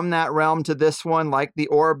thing from that realm to this one, like the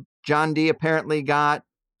orb John Dee apparently got,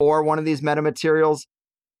 or one of these metamaterials.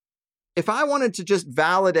 If I wanted to just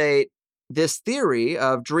validate this theory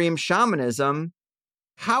of dream shamanism,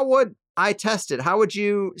 how would I test it? How would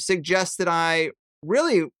you suggest that I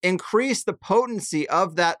really increase the potency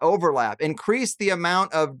of that overlap, increase the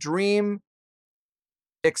amount of dream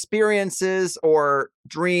experiences or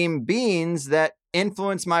dream beings that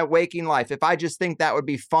influence my waking life, if I just think that would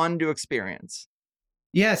be fun to experience?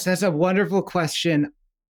 Yes, that's a wonderful question.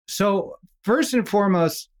 So first and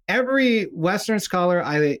foremost, every Western scholar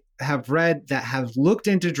I have read that have looked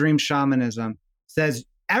into dream shamanism says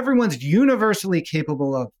everyone's universally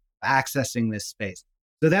capable of accessing this space.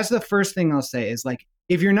 So that's the first thing I'll say is like,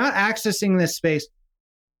 if you're not accessing this space,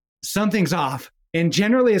 something's off. And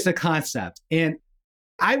generally it's a concept. And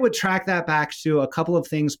I would track that back to a couple of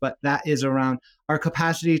things, but that is around our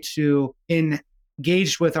capacity to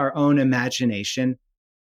engage with our own imagination.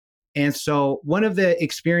 And so one of the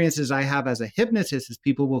experiences I have as a hypnotist is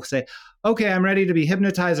people will say, okay, I'm ready to be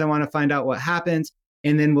hypnotized. I want to find out what happens.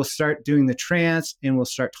 And then we'll start doing the trance and we'll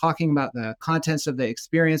start talking about the contents of the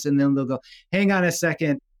experience. And then they'll go, hang on a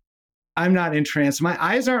second. I'm not in trance. My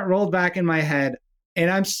eyes aren't rolled back in my head and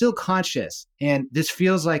I'm still conscious. And this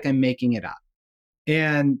feels like I'm making it up.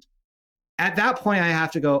 And at that point, I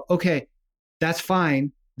have to go, okay, that's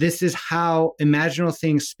fine. This is how imaginal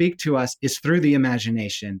things speak to us, is through the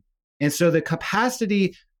imagination. And so the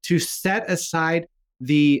capacity to set aside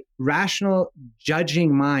the rational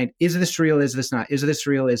judging mind, is this real, is this not? Is this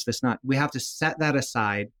real, is this not? We have to set that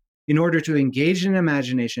aside in order to engage in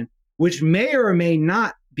imagination, which may or may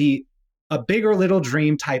not be a big or little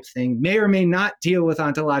dream type thing, may or may not deal with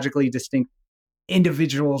ontologically distinct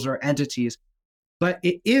individuals or entities, but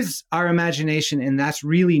it is our imagination, and that's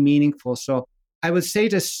really meaningful. So I would say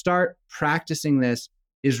to start practicing this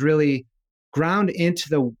is really ground into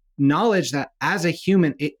the knowledge that as a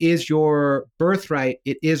human, it is your birthright,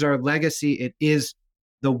 it is our legacy, it is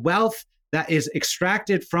the wealth that is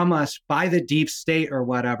extracted from us by the deep state or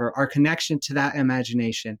whatever, our connection to that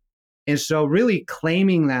imagination. And so really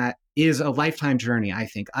claiming that is a lifetime journey, I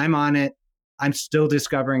think. I'm on it. I'm still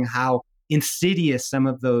discovering how insidious some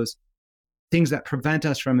of those things that prevent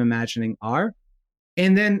us from imagining are.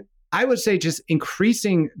 And then I would say just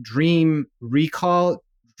increasing dream recall,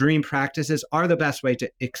 dream practices are the best way to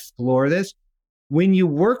explore this. When you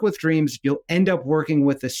work with dreams, you'll end up working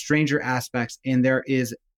with the stranger aspects, and there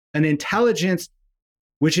is an intelligence,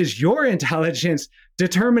 which is your intelligence,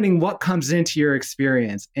 determining what comes into your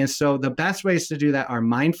experience. And so the best ways to do that are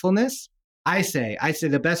mindfulness. I say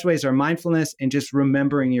the best ways are mindfulness and just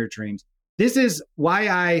remembering your dreams. This is why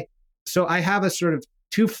I have a sort of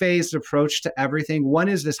two-phased approach to everything. One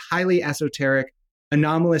is this highly esoteric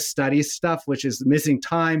anomalous studies stuff, which is missing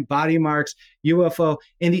time, body marks, UFO.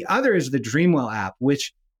 And the other is the Dreamwell app,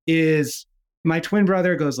 which is my twin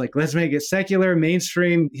brother goes like, let's make it secular,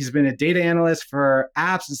 mainstream. He's been a data analyst for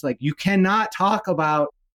apps. It's like, you cannot talk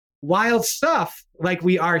about wild stuff like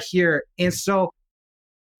we are here. And so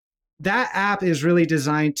that app is really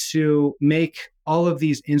designed to make all of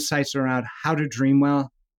these insights around how to dream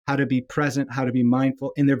well, how to be present, how to be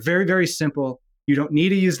mindful. And they're very, very simple. You don't need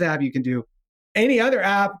to use the app. You can do any other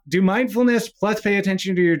app, do mindfulness, plus pay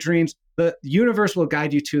attention to your dreams. The universe will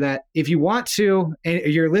guide you to that. If you want to, and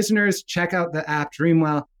your listeners, check out the app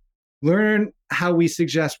Dreamwell. Learn how we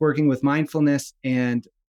suggest working with mindfulness and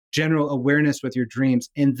general awareness with your dreams.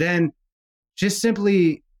 And then just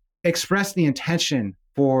simply express the intention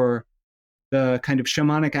for the kind of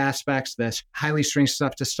shamanic aspects, this highly strange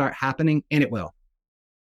stuff to start happening, and it will.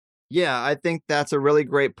 Yeah, I think that's a really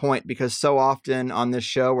great point, because so often on this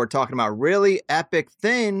show, we're talking about really epic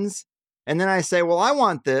things. And then I say, well, I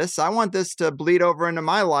want this to bleed over into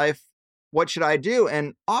my life. What should I do?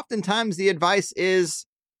 And oftentimes the advice is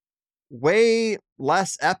way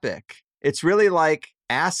less epic. It's really like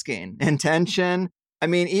asking, intention. I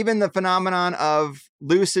mean, even the phenomenon of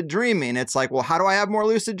lucid dreaming, it's like, well, how do I have more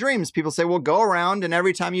lucid dreams? People say, well, go around and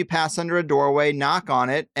every time you pass under a doorway, knock on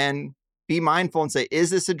it and be mindful and say, is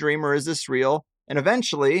this a dream or is this real? And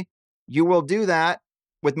eventually you will do that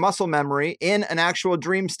with muscle memory in an actual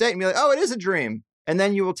dream state and be like, oh, it is a dream. And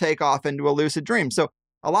then you will take off into a lucid dream. So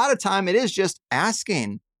a lot of time it is just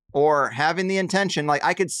asking or having the intention. Like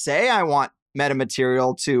I could say I want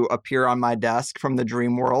metamaterial to appear on my desk from the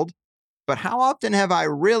dream world, but how often have I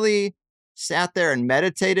really sat there and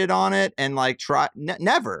meditated on it and like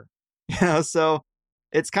never, so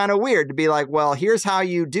it's kind of weird to be like, well, here's how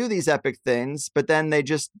you do these epic things, but then they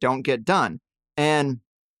just don't get done. And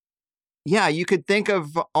yeah, you could think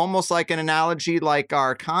of almost like an analogy, like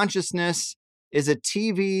our consciousness is a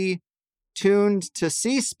TV tuned to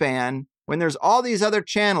C-SPAN when there's all these other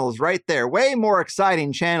channels right there, way more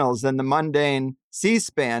exciting channels than the mundane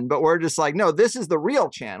C-SPAN, but we're just like, no, this is the real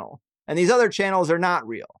channel. And these other channels are not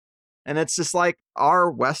real. And it's just like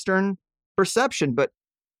our Western perception. But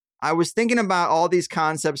I was thinking about all these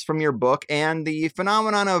concepts from your book and the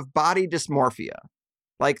phenomenon of body dysmorphia.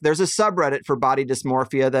 Like there's a subreddit for body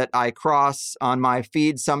dysmorphia that I cross on my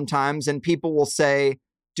feed sometimes, and people will say,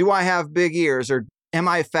 do I have big ears or am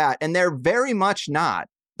I fat? And they're very much not.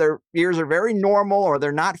 Their ears are very normal or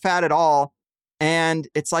they're not fat at all. And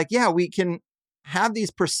it's like, yeah, we can have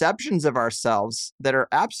these perceptions of ourselves that are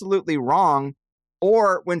absolutely wrong.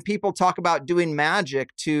 Or when people talk about doing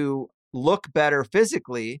magic to look better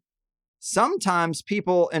physically, sometimes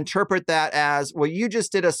people interpret that as, well, you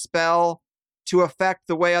just did a spell to affect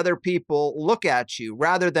the way other people look at you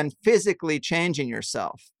rather than physically changing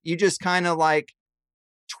yourself. You just kind of like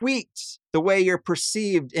tweaked the way you're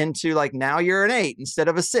perceived into like, now you're an 8 instead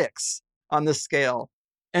of a 6 on the scale.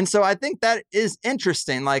 And so I think that is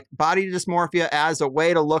interesting, like body dysmorphia as a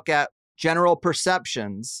way to look at general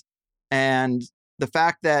perceptions and the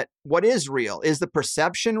fact that what is real? Is the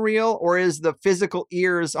perception real, or is the physical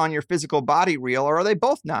ears on your physical body real, or are they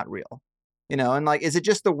both not real? And like, is it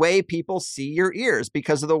just the way people see your ears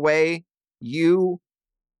because of the way you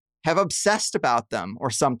have obsessed about them or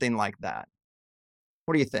something like that?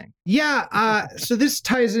 What do you think? Yeah. So this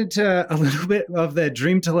ties into a little bit of the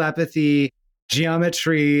dream telepathy,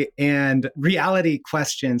 geometry, and reality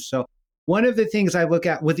questions. So one of the things I look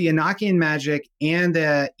at with the Enochian magic and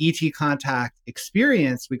the ET contact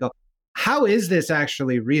experience, we go, how is this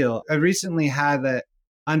actually real? I recently had the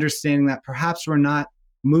understanding that perhaps we're not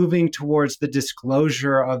moving towards the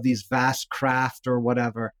disclosure of these vast craft or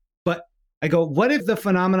whatever. But I go, what if the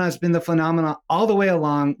phenomena has been the phenomena all the way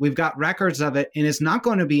along? We've got records of it, and it's not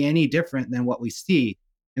going to be any different than what we see.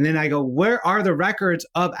 And then I go, where are the records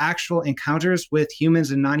of actual encounters with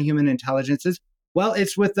humans and non-human intelligences? Well,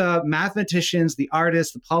 it's with the mathematicians, the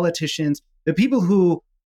artists, the politicians, the people who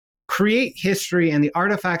create history and the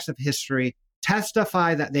artifacts of history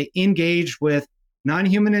testify that they engage with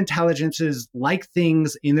non-human intelligences like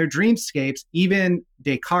things in their dreamscapes. Even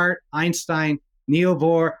Descartes, Einstein, Niels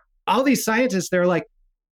Bohr, all these scientists, they're like,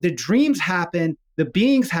 the dreams happen, the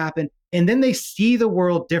beings happen, and then they see the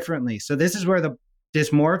world differently. So this is where the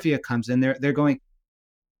dysmorphia comes in. They're going,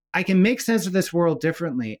 I can make sense of this world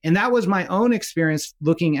differently. And that was my own experience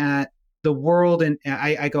looking at the world. And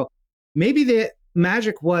I go, maybe the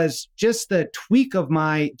magic was just the tweak of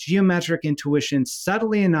my geometric intuition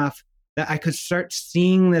subtly enough that I could start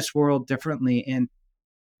seeing this world differently. And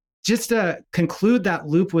just to conclude that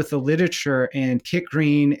loop with the literature and Kit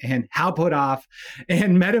Green and Hal Puthoff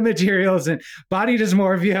and metamaterials and body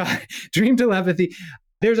dysmorphia, dream telepathy,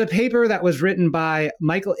 there's a paper that was written by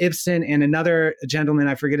Michael Ibsen and another gentleman,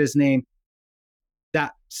 I forget his name,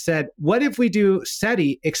 that said, what if we do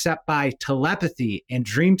SETI except by telepathy and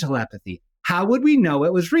dream telepathy? How would we know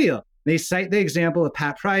it was real? They cite the example of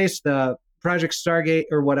Pat Price, the Project Stargate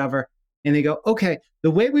or whatever, and they go, okay,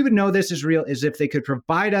 the way we would know this is real is if they could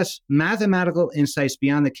provide us mathematical insights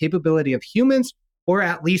beyond the capability of humans or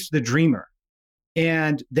at least the dreamer.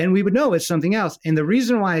 And then we would know it's something else. And the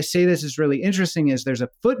reason why I say this is really interesting is there's a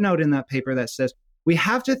footnote in that paper that says, we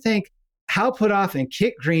have to thank Hal Puthoff and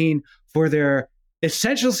Kit Green for their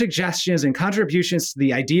essential suggestions and contributions to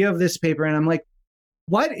the idea of this paper. And I'm like,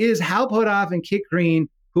 what is Hal Puthoff and Kit Green,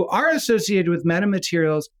 who are associated with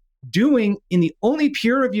metamaterials, doing in the only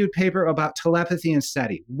peer-reviewed paper about telepathy and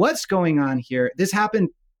SETI? What's going on here? This happened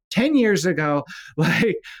 10 years ago.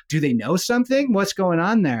 Like, do they know something? What's going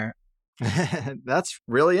on there? That's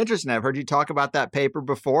really interesting. I've heard you talk about that paper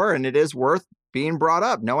before, and it is worth being brought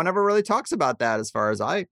up. No one ever really talks about that as far as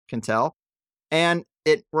I can tell. And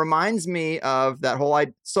it reminds me of that whole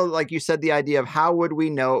idea. So like you said, the idea of how would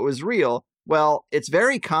we know it was real? Well, it's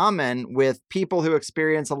very common with people who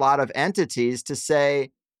experience a lot of entities to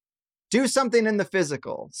say, do something in the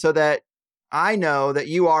physical so that I know that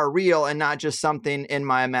you are real and not just something in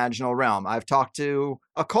my imaginal realm. I've talked to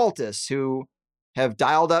occultists who have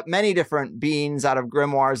dialed up many different beings out of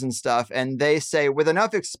grimoires and stuff. And they say with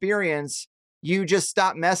enough experience, you just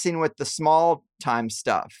stop messing with the small time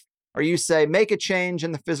stuff. Or you say, make a change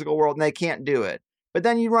in the physical world, and they can't do it. But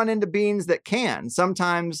then you run into beings that can.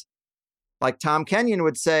 Sometimes, like Tom Kenyon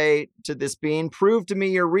would say to this being, prove to me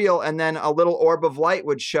you're real. And then a little orb of light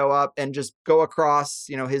would show up and just go across,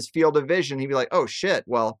 his field of vision. He'd be like, oh shit,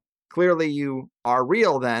 well, clearly you are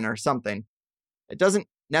real then, or something. It doesn't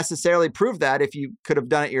necessarily prove that if you could have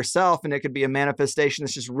done it yourself, and it could be a manifestation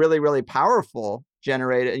that's just really, really powerful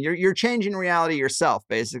generated. And you're changing reality yourself,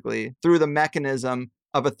 basically, through the mechanism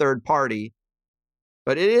of a third party.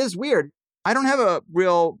 But it is weird. I don't have a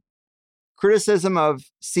real criticism of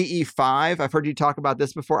CE5. I've heard you talk about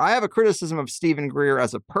this before. I have a criticism of Stephen Greer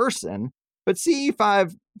as a person, but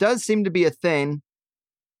CE5 does seem to be a thing.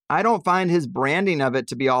 I don't find his branding of it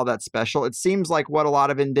to be all that special. It seems like what a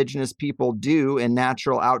lot of indigenous people do in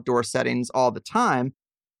natural outdoor settings all the time.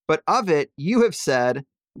 But of it, you have said,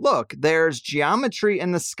 look, there's geometry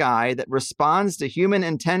in the sky that responds to human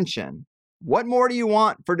intention. What more do you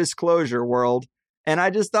want for disclosure, world? And I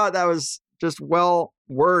just thought that was just well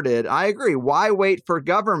worded. I agree. Why wait for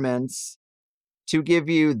governments to give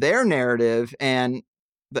you their narrative and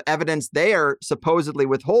the evidence they are supposedly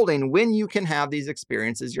withholding when you can have these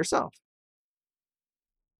experiences yourself?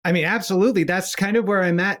 I mean, absolutely. That's kind of where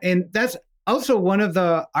I'm at. And that's also one of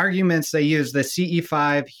the arguments they use, the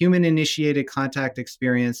CE5 human initiated contact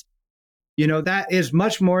experience. That is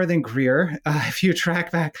much more than Greer. If you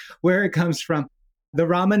track back where it comes from, the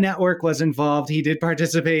Rama Network was involved. He did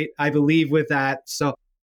participate, I believe, with that. So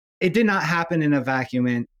it did not happen in a vacuum.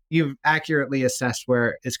 And you've accurately assessed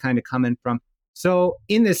where it's kind of coming from. So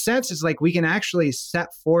in this sense, it's like we can actually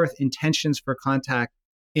set forth intentions for contact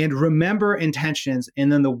and remember intentions.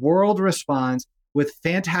 And then the world responds with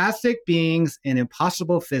fantastic beings and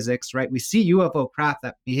impossible physics, right? We see UFO craft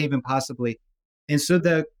that behave impossibly. And so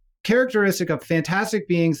the characteristic of fantastic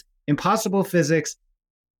beings, impossible physics,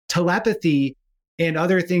 telepathy, and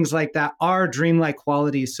other things like that are dreamlike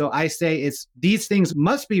qualities. So I say these things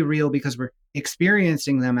must be real because we're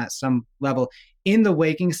experiencing them at some level in the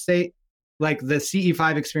waking state. Like the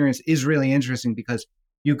CE5 experience is really interesting because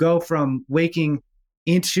you go from waking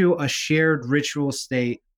into a shared ritual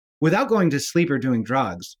state without going to sleep or doing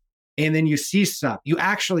drugs. And then you see stuff. You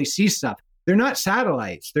actually see stuff. They're not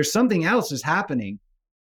satellites. There's something else is happening.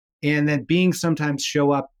 And then beings sometimes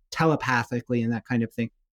show up telepathically and that kind of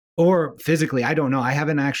thing. Or physically, I don't know. I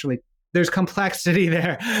haven't actually, there's complexity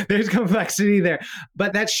there.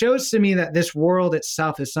 But that shows to me that this world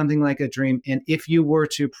itself is something like a dream. And if you were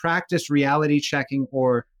to practice reality checking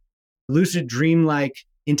or lucid dream-like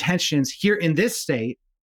intentions here in this state,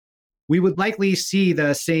 we would likely see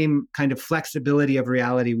the same kind of flexibility of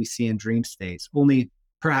reality we see in dream states, only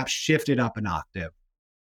perhaps shifted up an octave.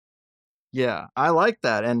 Yeah, I like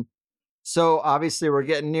that. And so obviously we're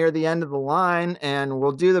getting near the end of the line and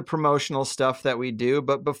we'll do the promotional stuff that we do.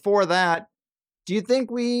 But before that, do you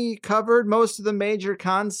think we covered most of the major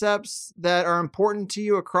concepts that are important to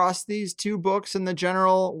you across these two books and the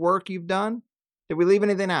general work you've done? Did we leave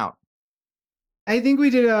anything out? I think we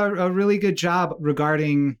did a really good job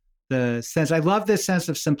regarding the sense. I love this sense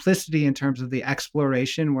of simplicity in terms of the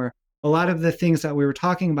exploration, where a lot of the things that we were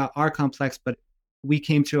talking about are complex, but we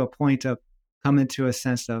came to a point of coming to a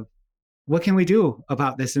sense of what can we do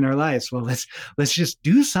about this in our lives? Well, let's just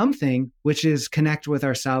do something, which is connect with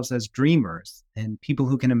ourselves as dreamers and people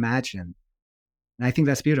who can imagine. And I think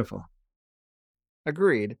that's beautiful.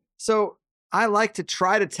 Agreed. So I like to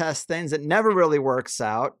try to test things. It never really works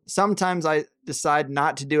out. Sometimes I decide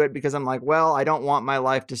not to do it because I'm like, well, I don't want my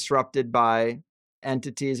life disrupted by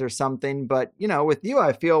entities or something. But, with you,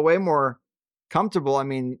 I feel way more comfortable. I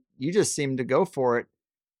mean, you just seem to go for it.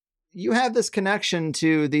 You have this connection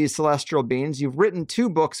to these celestial beings. You've written 2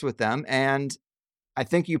 books with them, and I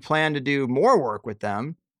think you plan to do more work with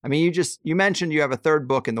them. I mean, you mentioned you have a 3rd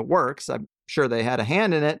book in the works. I'm sure they had a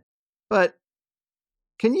hand in it, but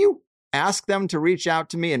can you ask them to reach out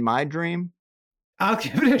to me in my dream? I'll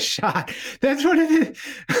give it a shot. That's one of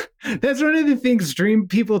the things dream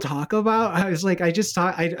people talk about. I was like,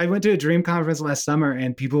 I went to a dream conference last summer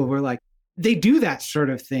and people were like, they do that sort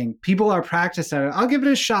of thing. People are practiced at it. I'll give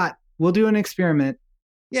it a shot. We'll do an experiment.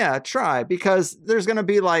 Yeah, try, because there's going to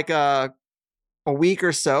be like a week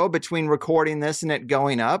or so between recording this and it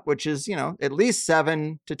going up, which is, at least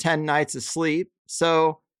 7 to 10 nights of sleep.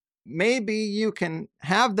 So maybe you can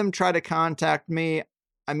have them try to contact me.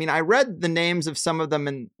 I mean, I read the names of some of them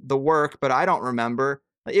in the work, but I don't remember.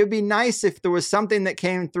 It would be nice if there was something that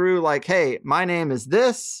came through like, hey, my name is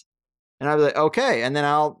this. And I'd be like, okay. And then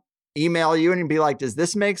I'll email you and be like, does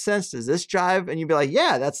this make sense? Does this jive? And you'd be like,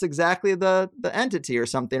 yeah, that's exactly the entity or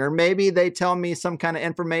something. Or maybe they tell me some kind of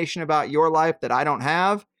information about your life that I don't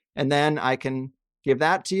have. And then I can give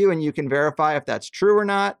that to you and you can verify if that's true or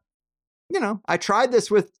not. I tried this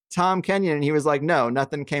with Tom Kenyon and he was like, no,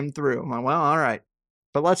 nothing came through. I'm like, well, all right,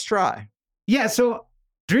 but let's try. Yeah. So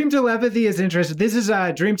dream telepathy is interesting. This is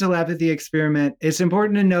a dream telepathy experiment. It's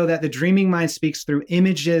important to know that the dreaming mind speaks through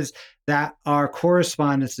images that are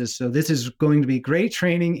correspondences. So this is going to be great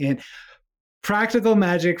training in practical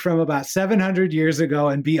magic from about 700 years ago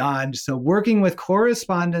and beyond. So working with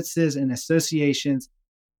correspondences and associations.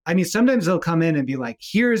 I mean, sometimes they'll come in and be like,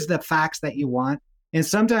 here's the facts that you want. And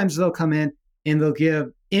sometimes they'll come in and they'll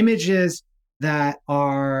give images that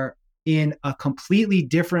are in a completely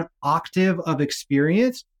different octave of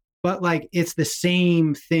experience, but like it's the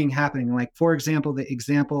same thing happening. Like, for example, the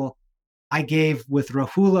example I gave with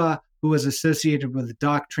Rahula, who was associated with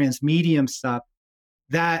dark transmedium stuff,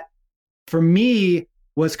 that for me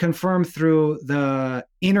was confirmed through the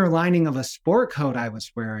inner lining of a sport coat I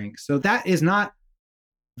was wearing. So that is not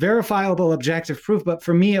verifiable objective proof, but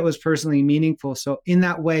for me, it was personally meaningful. So in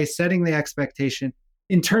that way, setting the expectation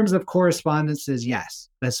in terms of correspondences, yes,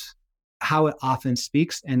 that's how it often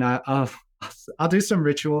speaks. And I'll do some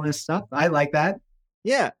ritual and stuff. I like that.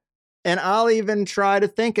 Yeah. And I'll even try to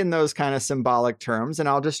think in those kind of symbolic terms. And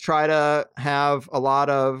I'll just try to have a lot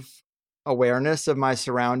of awareness of my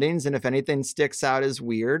surroundings. And if anything sticks out as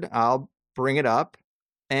weird, I'll bring it up.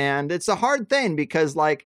 And it's a hard thing because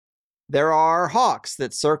there are hawks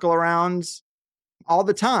that circle around all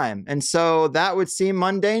the time. And so that would seem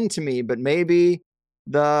mundane to me, but maybe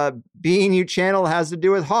the being you channel has to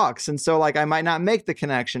do with hawks. And so I might not make the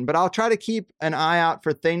connection, but I'll try to keep an eye out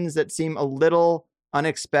for things that seem a little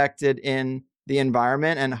unexpected in the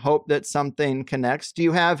environment and hope that something connects. Do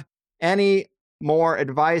you have any more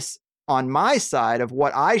advice on my side of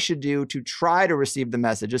what I should do to try to receive the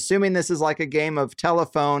message? Assuming this is like a game of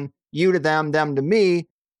telephone, you to them to me,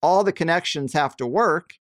 all the connections have to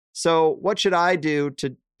work. So what should I do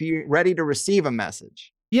to be ready to receive a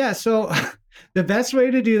message? Yeah, so the best way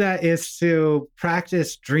to do that is to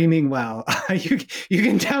practice dreaming well. You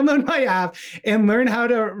can download my app and learn how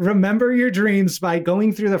to remember your dreams by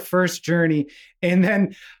going through the first journey and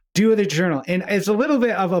then do the journal. And it's a little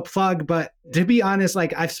bit of a plug, but to be honest,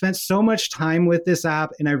 I've spent so much time with this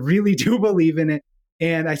app and I really do believe in it.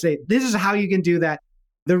 And I say, this is how you can do that.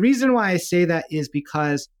 The reason why I say that is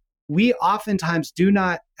because we oftentimes do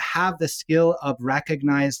not have the skill of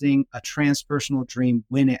recognizing a transpersonal dream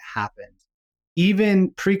when it happens.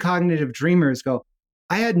 Even precognitive dreamers go,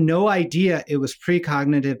 I had no idea it was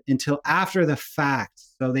precognitive until after the fact.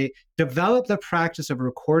 So they developed the practice of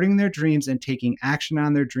recording their dreams and taking action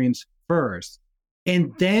on their dreams first.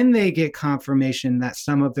 And then they get confirmation that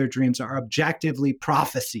some of their dreams are objectively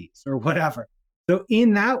prophecies or whatever. So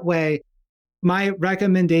in that way, my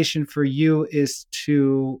recommendation for you is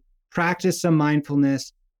to practice some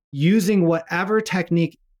mindfulness using whatever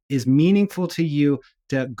technique is meaningful to you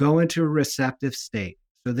to go into a receptive state.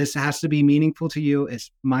 So this has to be meaningful to you.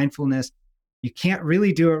 It's mindfulness. You can't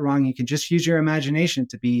really do it wrong. You can just use your imagination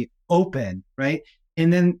to be open, right?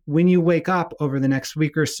 And then when you wake up over the next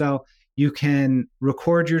week or so, you can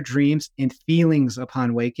record your dreams and feelings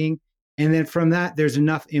upon waking. And then from that, there's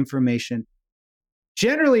enough information.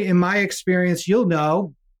 Generally, in my experience, you'll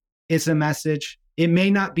know it's a message. It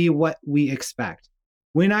may not be what we expect.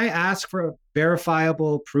 When I ask for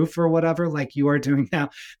verifiable proof or whatever, like you are doing now,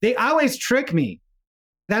 they always trick me.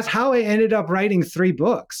 That's how I ended up writing 3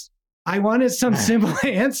 books. I wanted some simple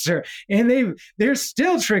answer, and they're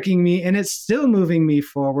still tricking me, and it's still moving me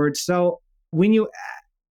forward. So when you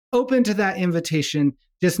open to that invitation,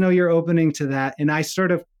 just know you're opening to that. And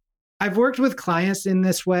I've worked with clients in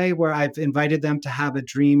this way where I've invited them to have a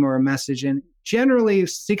dream or a message, and generally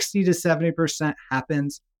 60 to 70%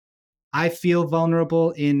 happens. I feel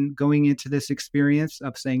vulnerable in going into this experience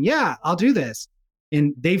of saying, yeah, I'll do this.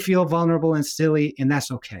 And they feel vulnerable and silly, and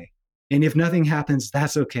that's okay. And if nothing happens,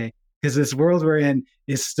 that's okay, because this world we're in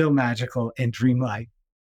is still magical and dreamlike.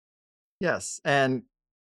 Yes. And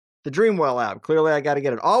the Dreamwell app, clearly I got to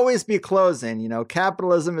get it. Always be closing. You know,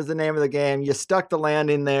 capitalism is the name of the game. You stuck the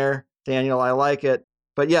landing there, Daniel. I like it.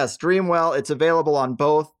 But yes, Dreamwell, it's available on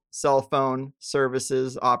both cell phone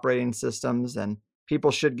services, operating systems, and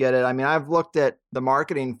people should get it. I mean, I've looked at the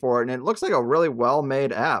marketing for it, and it looks like a really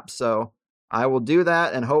well-made app. So I will do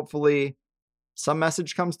that, and hopefully some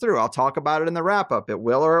message comes through. I'll talk about it in the wrap-up. It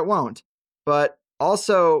will or it won't. But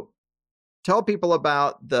also tell people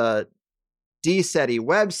about the DSETI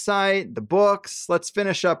website, the books. Let's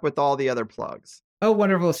finish up with all the other plugs. Oh,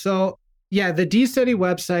 wonderful. So yeah, the DSETI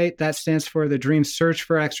website, that stands for the Dream Search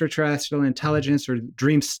for Extraterrestrial Intelligence, or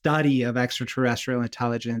Dream Study of Extraterrestrial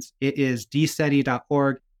Intelligence. It is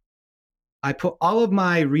dseti.org. I put all of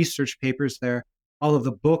my research papers there, all of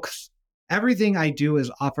the books. Everything I do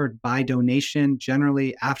is offered by donation,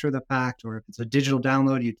 generally after the fact, or if it's a digital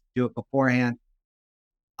download, you do it beforehand.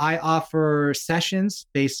 I offer sessions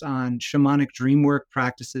based on shamanic dream work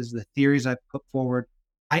practices, the theories I've put forward.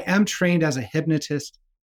 I am trained as a hypnotist.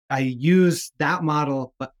 I use that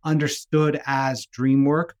model, but understood as dream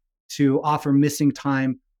work, to offer missing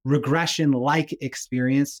time, regression-like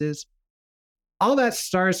experiences. All that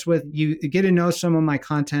starts with you get to know some of my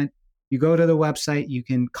content. You go to the website, you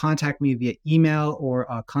can contact me via email or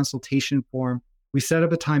a consultation form. We set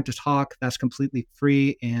up a time to talk. That's completely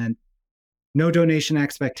free and no donation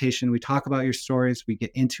expectation. We talk about your stories, we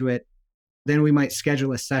get into it. Then we might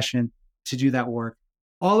schedule a session to do that work.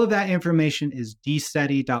 All of that information is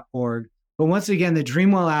dseti.org. But once again, the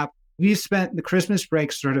Dreamwell app, we've spent the Christmas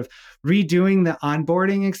break sort of redoing the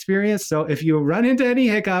onboarding experience. So if you run into any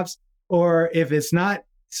hiccups, or if it's not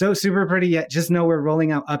so super pretty yet, just know we're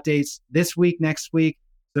rolling out updates this week, next week.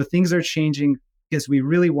 So things are changing because we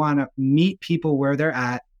really want to meet people where they're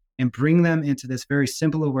at and bring them into this very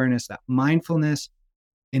simple awareness that mindfulness,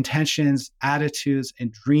 intentions, attitudes,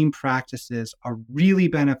 and dream practices are really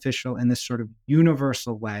beneficial in this sort of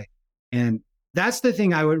universal way. And that's the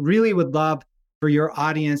thing I would love for your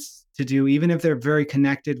audience to do, even if they're very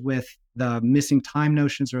connected with the missing time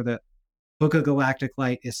notions or the Book of Galactic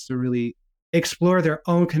Light, is to really explore their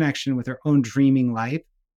own connection with their own dreaming life.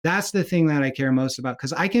 That's the thing that I care most about,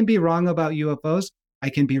 because I can be wrong about UFOs. I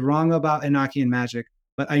can be wrong about Enochian magic,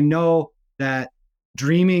 but I know that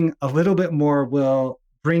dreaming a little bit more will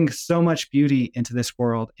bring so much beauty into this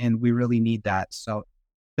world, and we really need that. So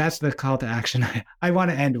that's the call to action I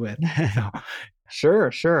want to end with. So.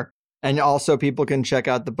 Sure. And also people can check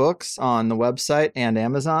out the books on the website and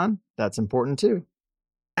Amazon. That's important too.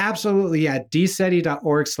 Absolutely. Yeah.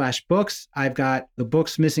 dseti.org/books. I've got the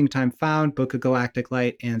books Missing Time Found, Book of Galactic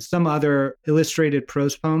Light, and some other illustrated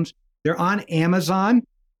prose poems. They're on Amazon,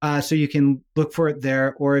 so you can look for it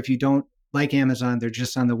there. Or if you don't like Amazon, they're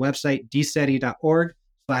just on the website,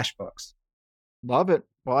 dseti.org/books. Love it.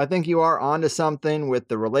 Well, I think you are onto something with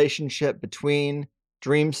the relationship between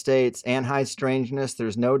dream states and high strangeness.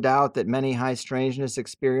 There's no doubt that many high strangeness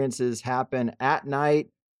experiences happen at night,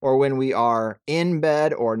 or when we are in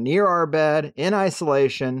bed or near our bed, in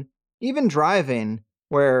isolation. Even driving,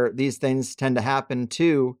 where these things tend to happen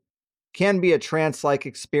too, can be a trance-like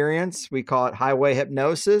experience. We call it highway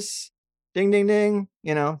hypnosis. Ding, ding, ding.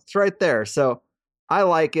 You know, it's right there. So I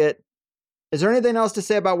like it. Is there anything else to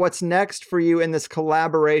say about what's next for you in this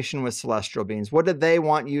collaboration with Celestial Beings? What do they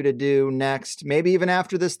want you to do next, maybe even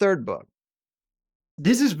after this third book?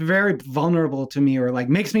 This is very vulnerable to me, or like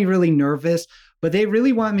makes me really nervous, but they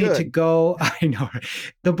really want me to go. I know.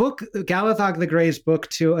 The book, Galathog the Grey's book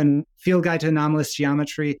 2, and Field Guide to Anomalous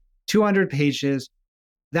Geometry, 200 pages.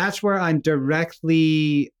 That's where I'm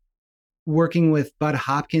directly working with Bud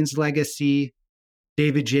Hopkins' legacy,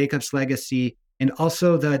 David Jacobs' legacy, and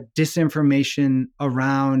also the disinformation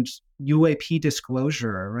around UAP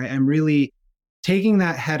disclosure, right? I'm really taking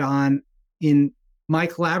that head on in my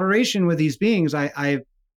collaboration with these beings.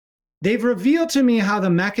 They've revealed to me how the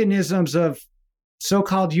mechanisms of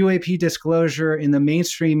so-called UAP disclosure in the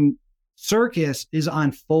mainstream circus is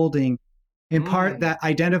unfolding. In part, that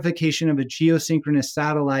identification of a geosynchronous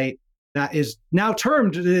satellite that is now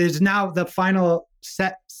the final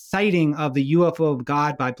sighting of the UFO of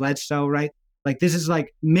God by Bledsoe, right? Like this is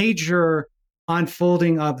like major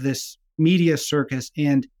unfolding of this media circus.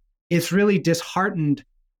 And it's really disheartened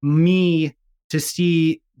me to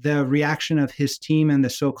see the reaction of his team and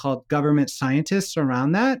the so-called government scientists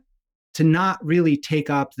around that to not really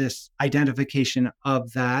take up this identification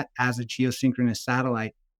of that as a geosynchronous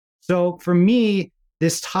satellite. So for me,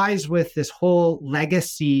 this ties with this whole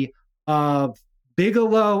legacy of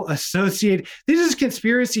Bigelow associated. This is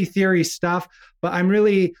conspiracy theory stuff, but I'm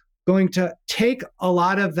really going to take a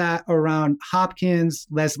lot of that around Hopkins,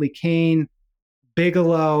 Leslie Kean,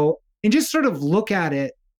 Bigelow, and just sort of look at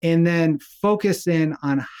it and then focus in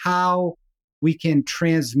on how we can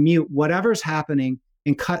transmute whatever's happening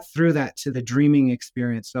and cut through that to the dreaming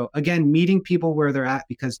experience. So again, meeting people where they're at,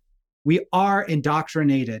 because we are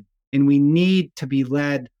indoctrinated and we need to be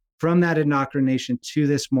led from that indoctrination to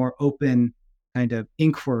this more open kind of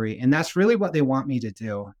inquiry. And that's really what they want me to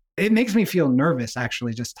do. It makes me feel nervous,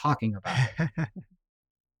 actually, just talking about it.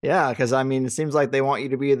 Yeah, because I mean, it seems like they want you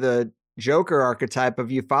to be the Joker archetype of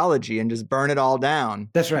ufology and just burn it all down.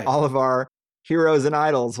 That's right. All of our heroes and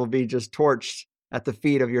idols will be just torched at the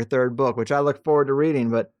feet of your third book, which I look forward to reading.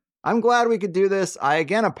 But I'm glad we could do this. I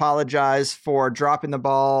again apologize for dropping the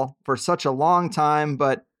ball for such a long time,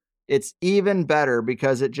 but it's even better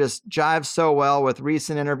because it just jives so well with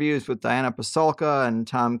recent interviews with Diana Pasulka and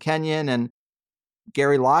Tom Kenyon and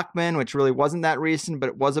Gary Lockman, which really wasn't that recent, but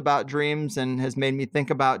it was about dreams and has made me think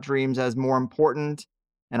about dreams as more important.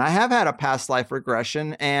 And I have had a past life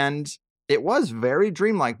regression, and it was very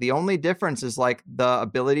dreamlike. The only difference is like the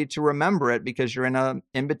ability to remember it because you're in a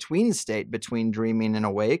in-between state between dreaming and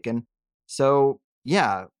awake. And so,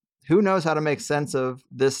 yeah, who knows how to make sense of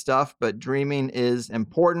this stuff, but dreaming is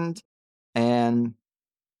important. And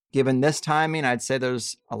given this timing, I'd say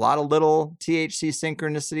there's a lot of little THC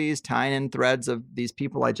synchronicities tying in threads of these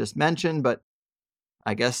people I just mentioned, but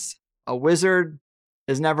I guess a wizard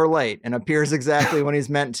is never late and appears exactly when he's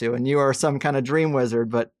meant to, and you are some kind of dream wizard.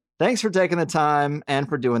 But thanks for taking the time and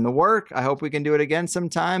for doing the work. I hope we can do it again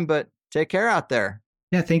sometime, but take care out there.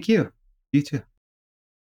 Yeah, thank you. You too.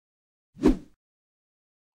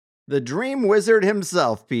 The Dream Wizard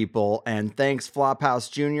himself, people, and thanks Flophouse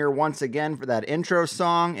Jr. once again for that intro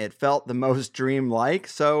song. It felt the most dreamlike,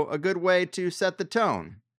 so a good way to set the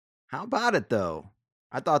tone. How about it, though?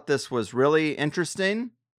 I thought this was really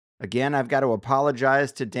interesting. Again, I've got to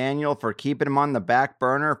apologize to Daniel for keeping him on the back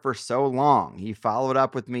burner for so long. He followed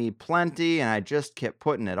up with me plenty, and I just kept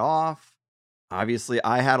putting it off. Obviously,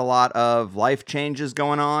 I had a lot of life changes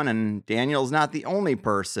going on, and Daniel's not the only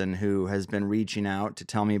person who has been reaching out to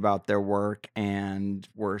tell me about their work, and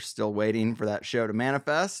we're still waiting for that show to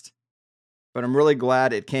manifest. But I'm really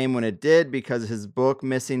glad it came when it did, because his book,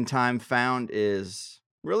 Missing Time Found, is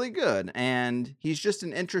really good, and he's just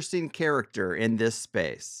an interesting character in this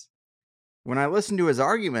space. When I listen to his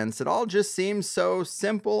arguments, it all just seems so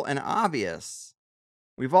simple and obvious.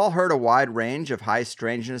 We've all heard a wide range of high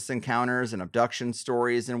strangeness encounters and abduction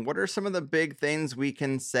stories, and what are some of the big things we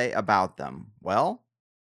can say about them? Well,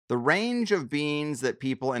 the range of beings that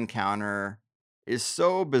people encounter is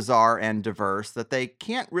so bizarre and diverse that they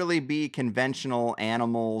can't really be conventional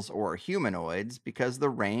animals or humanoids because the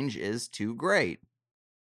range is too great.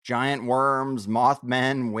 Giant worms,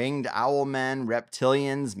 mothmen, winged owlmen,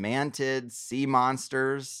 reptilians, mantids, sea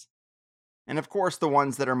monsters, and of course the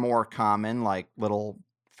ones that are more common, like little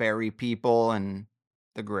fairy people and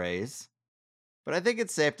the Greys. But I think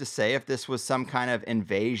it's safe to say if this was some kind of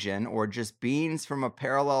invasion or just beings from a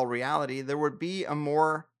parallel reality, there would be a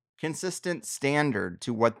more consistent standard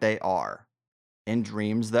to what they are. In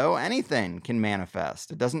dreams, though, anything can manifest.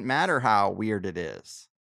 It doesn't matter how weird it is.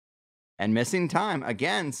 And missing time,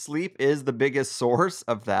 again, sleep is the biggest source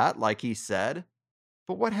of that, like he said.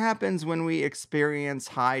 But what happens when we experience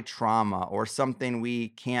high trauma or something we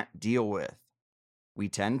can't deal with? We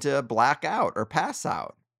tend to black out or pass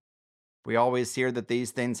out. We always hear that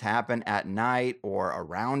these things happen at night or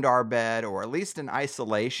around our bed or at least in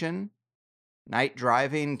isolation. Night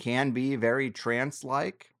driving can be very trance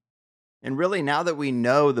like. And really, now that we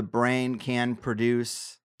know the brain can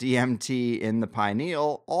produce DMT in the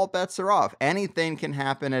pineal, all bets are off. Anything can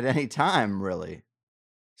happen at any time, really.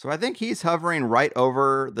 So I think he's hovering right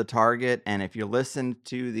over the target. And if you listen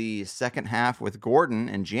to the second half with Gordon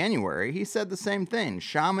in January, he said the same thing.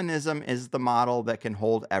 Shamanism is the model that can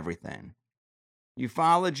hold everything.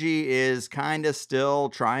 Ufology is kind of still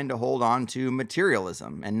trying to hold on to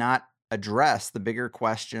materialism and not address the bigger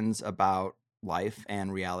questions about life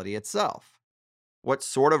and reality itself. What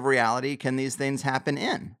sort of reality can these things happen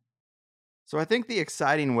in? So I think the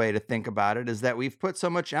exciting way to think about it is that we've put so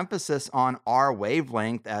much emphasis on our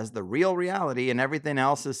wavelength as the real reality and everything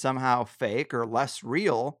else is somehow fake or less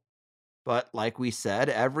real. But like we said,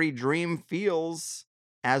 every dream feels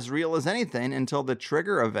as real as anything until the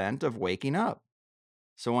trigger event of waking up.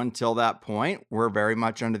 So until that point, we're very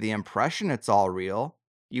much under the impression it's all real.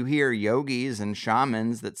 You hear yogis and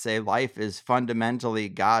shamans that say life is fundamentally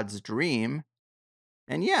God's dream.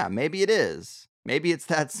 And yeah, maybe it is. Maybe it's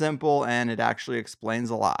that simple and it actually explains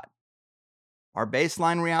a lot. Our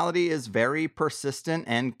baseline reality is very persistent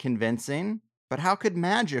and convincing, but how could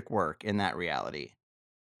magic work in that reality?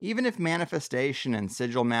 Even if manifestation and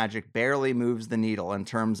sigil magic barely moves the needle in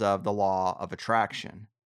terms of the law of attraction.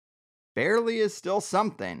 Barely is still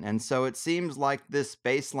something, and so it seems like this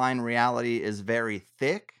baseline reality is very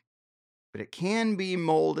thick, but it can be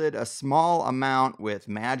molded a small amount with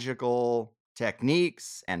magical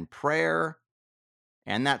techniques and prayer,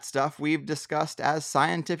 and that stuff we've discussed as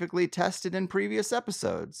scientifically tested in previous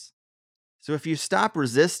episodes. So if you stop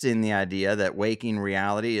resisting the idea that waking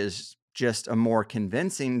reality is just a more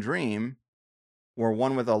convincing dream, or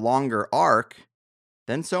one with a longer arc,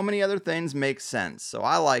 then so many other things make sense, so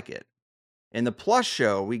I like it. In the Plus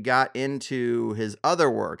show, we got into his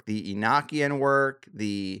other work, the Enochian work,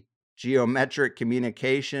 the geometric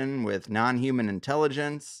communication with non-human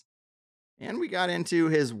intelligence, and we got into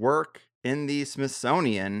his work in the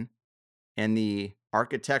Smithsonian and the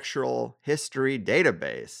Architectural History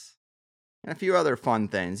Database, and a few other fun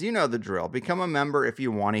things. You know the drill. Become a member if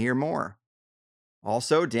you want to hear more.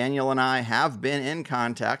 Also, Daniel and I have been in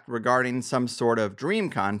contact regarding some sort of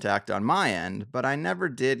dream contact on my end, but I never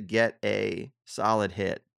did get a solid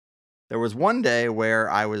hit. There was one day where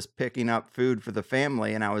I was picking up food for the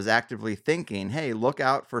family and I was actively thinking, hey, look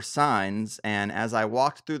out for signs. And as I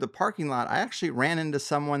walked through the parking lot, I actually ran into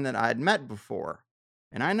someone that I'd met before.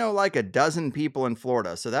 And I know like a dozen people in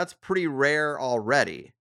Florida, so that's pretty rare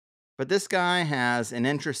already. But this guy has an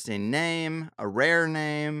interesting name, a rare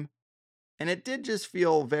name, and it did just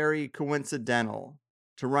feel very coincidental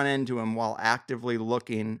to run into him while actively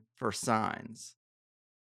looking for signs.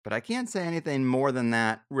 But I can't say anything more than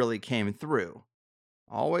that really came through.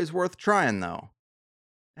 Always worth trying, though.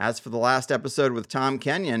 As for the last episode with Tom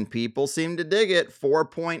Kenyon, people seem to dig it.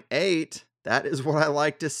 4.8. That is what I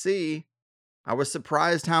like to see. I was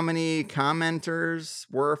surprised how many commenters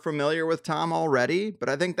were familiar with Tom already, but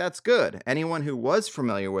I think that's good. Anyone who was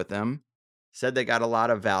familiar with him said they got a lot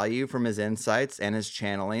of value from his insights and his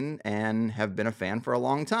channeling and have been a fan for a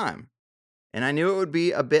long time. And I knew it would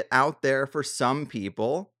be a bit out there for some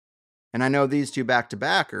people, and I know these two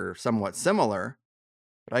back-to-back are somewhat similar,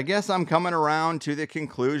 but I guess I'm coming around to the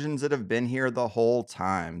conclusions that have been here the whole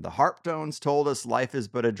time. The Harptones told us life is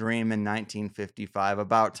but a dream in 1955.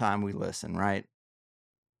 About time we listen, right?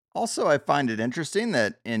 Also, I find it interesting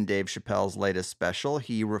that in Dave Chappelle's latest special,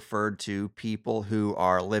 he referred to people who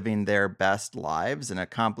are living their best lives and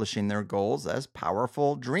accomplishing their goals as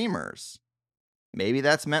powerful dreamers. Maybe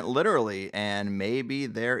that's meant literally, and maybe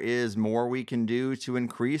there is more we can do to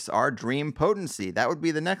increase our dream potency. That would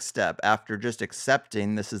be the next step after just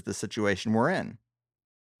accepting this is the situation we're in.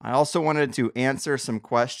 I also wanted to answer some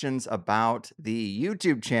questions about the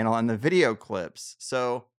YouTube channel and the video clips.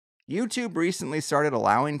 So, YouTube recently started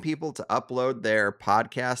allowing people to upload their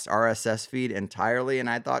podcast RSS feed entirely, and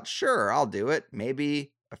I thought, sure, I'll do it.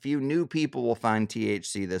 Maybe a few new people will find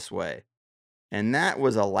THC this way. And that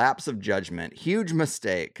was a lapse of judgment. Huge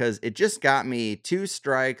mistake, because it just got me 2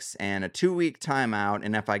 strikes and a 2-week timeout,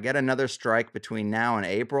 and if I get another strike between now and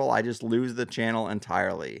April, I just lose the channel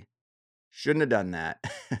entirely. Shouldn't have done that,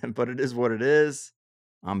 but it is what it is.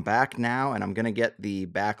 I'm back now, and I'm going to get the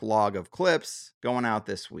backlog of clips going out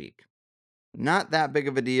this week. Not that big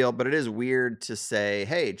of a deal, but it is weird to say,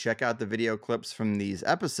 hey, check out the video clips from these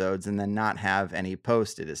episodes and then not have any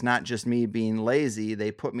posted. It's not just me being lazy.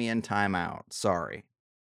 They put me in timeout. Sorry.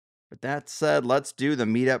 But that said, let's do the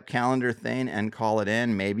meetup calendar thing and call it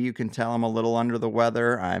in. Maybe you can tell I'm a little under the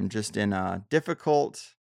weather. I'm just in a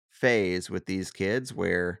difficult phase with these kids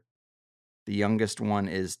where the youngest one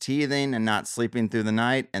is teething and not sleeping through the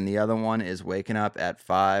night, and the other one is waking up at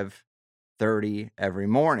 5:30 every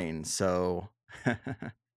morning. So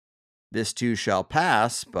this too shall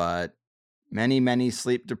pass, but many, many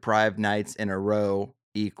sleep-deprived nights in a row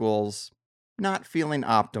equals not feeling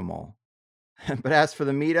optimal. But as for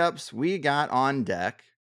the meetups, we got on deck.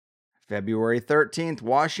 February 13th,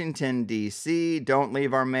 Washington, D.C. Don't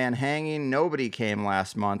leave our man hanging. Nobody came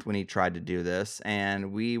last month when he tried to do this,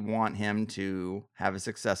 and we want him to have a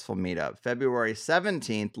successful meetup. February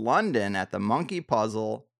 17th, London at the Monkey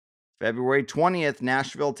Puzzle. February 20th,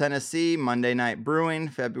 Nashville, Tennessee, Monday Night Brewing.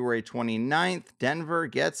 February 29th, Denver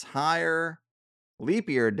Gets Higher, Leap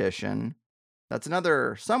Year Edition. That's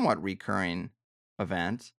another somewhat recurring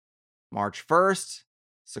event. March 1st,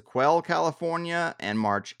 Sequel, California, and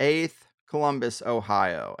March 8th, Columbus,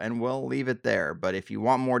 Ohio. And we'll leave it there. But if you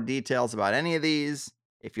want more details about any of these,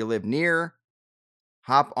 if you live near,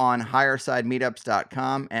 hop on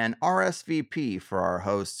highersidemeetups.com and RSVP for our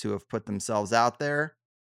hosts who have put themselves out there.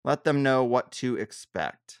 Let them know what to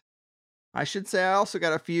expect. I should say I also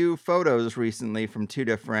got a few photos recently from 2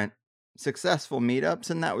 different successful meetups,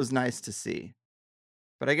 and that was nice to see.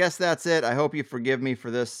 But I guess that's it. I hope you forgive me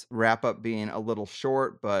for this wrap-up being a little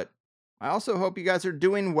short, but I also hope you guys are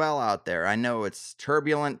doing well out there. I know it's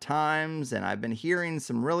turbulent times, and I've been hearing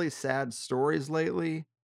some really sad stories lately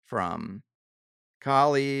from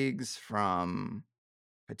colleagues, from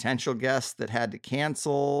potential guests that had to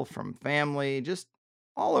cancel, from family, just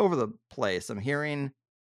all over the place. I'm hearing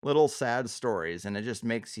little sad stories, and it just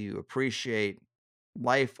makes you appreciate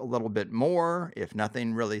life a little bit more if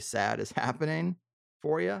nothing really sad is happening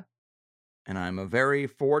for you. And I'm a very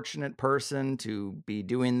fortunate person to be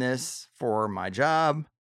doing this for my job.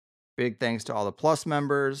 Big thanks to all the Plus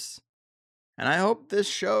members. And I hope this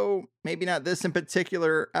show, maybe not this in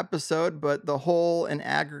particular episode, but the whole and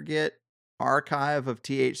aggregate archive of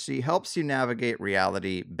THC helps you navigate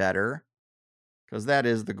reality better, because that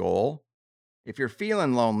is the goal. If you're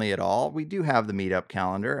feeling lonely at all, we do have the meetup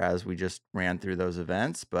calendar as we just ran through those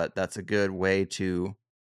events, but that's a good way to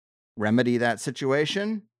remedy that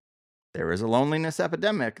situation. There is a loneliness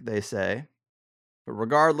epidemic, they say. But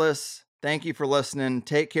regardless, thank you for listening.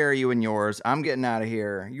 Take care of you and yours. I'm getting out of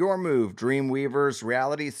here. Your move, dream weavers,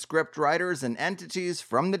 reality script writers, and entities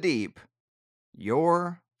from the deep.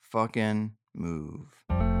 Your fucking move.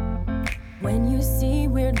 When you see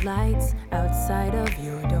weird lights outside of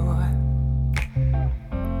your door,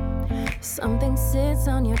 something sits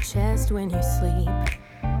on your chest when you sleep.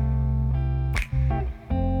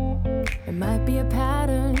 It might be a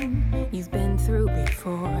pattern you've been through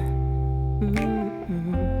before.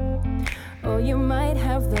 Or you might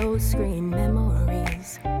have those screen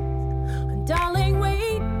memories. Darling,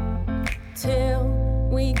 wait till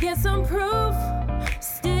we get some proof.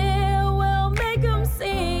 Still, we'll make them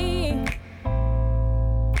see.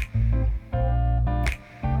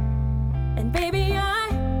 And baby, I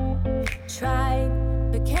tried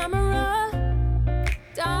the camera,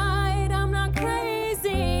 died, I'm not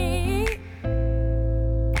crazy.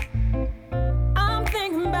 I'm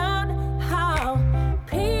thinking about how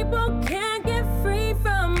people can't get free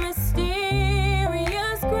from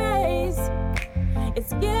mysterious grace.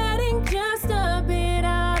 It's getting just a bit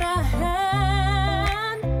out of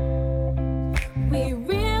hand. We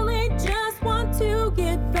really just want to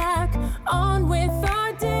get back on with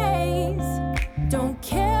our days. Don't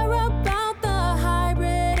care about the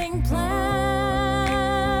hybriding plan.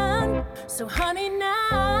 So honey,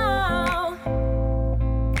 now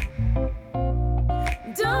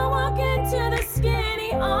don't walk into the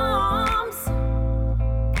skinny arms.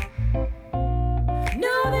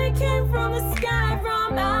 No, they came from the sky,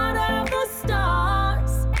 from out of the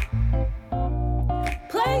stars.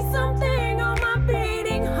 Play something on my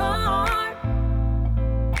beating heart.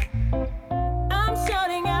 I'm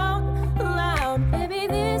shouting out loud, baby,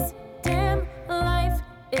 this damn life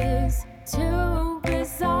is too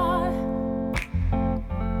bizarre.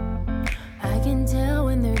 I can tell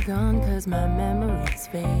when they're gone 'cause my memories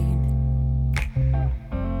fade.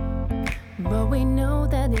 But we know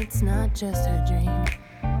that it's not just a dream,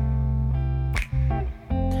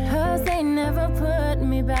 'cause they never put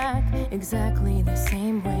me back exactly the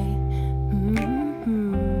same way.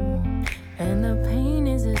 And the pain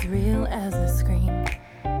is as real as the scream.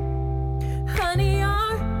 Honey,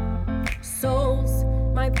 our souls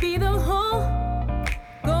might be the whole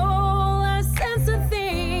goal, a sense of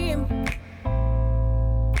theme.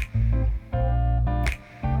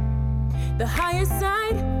 The highest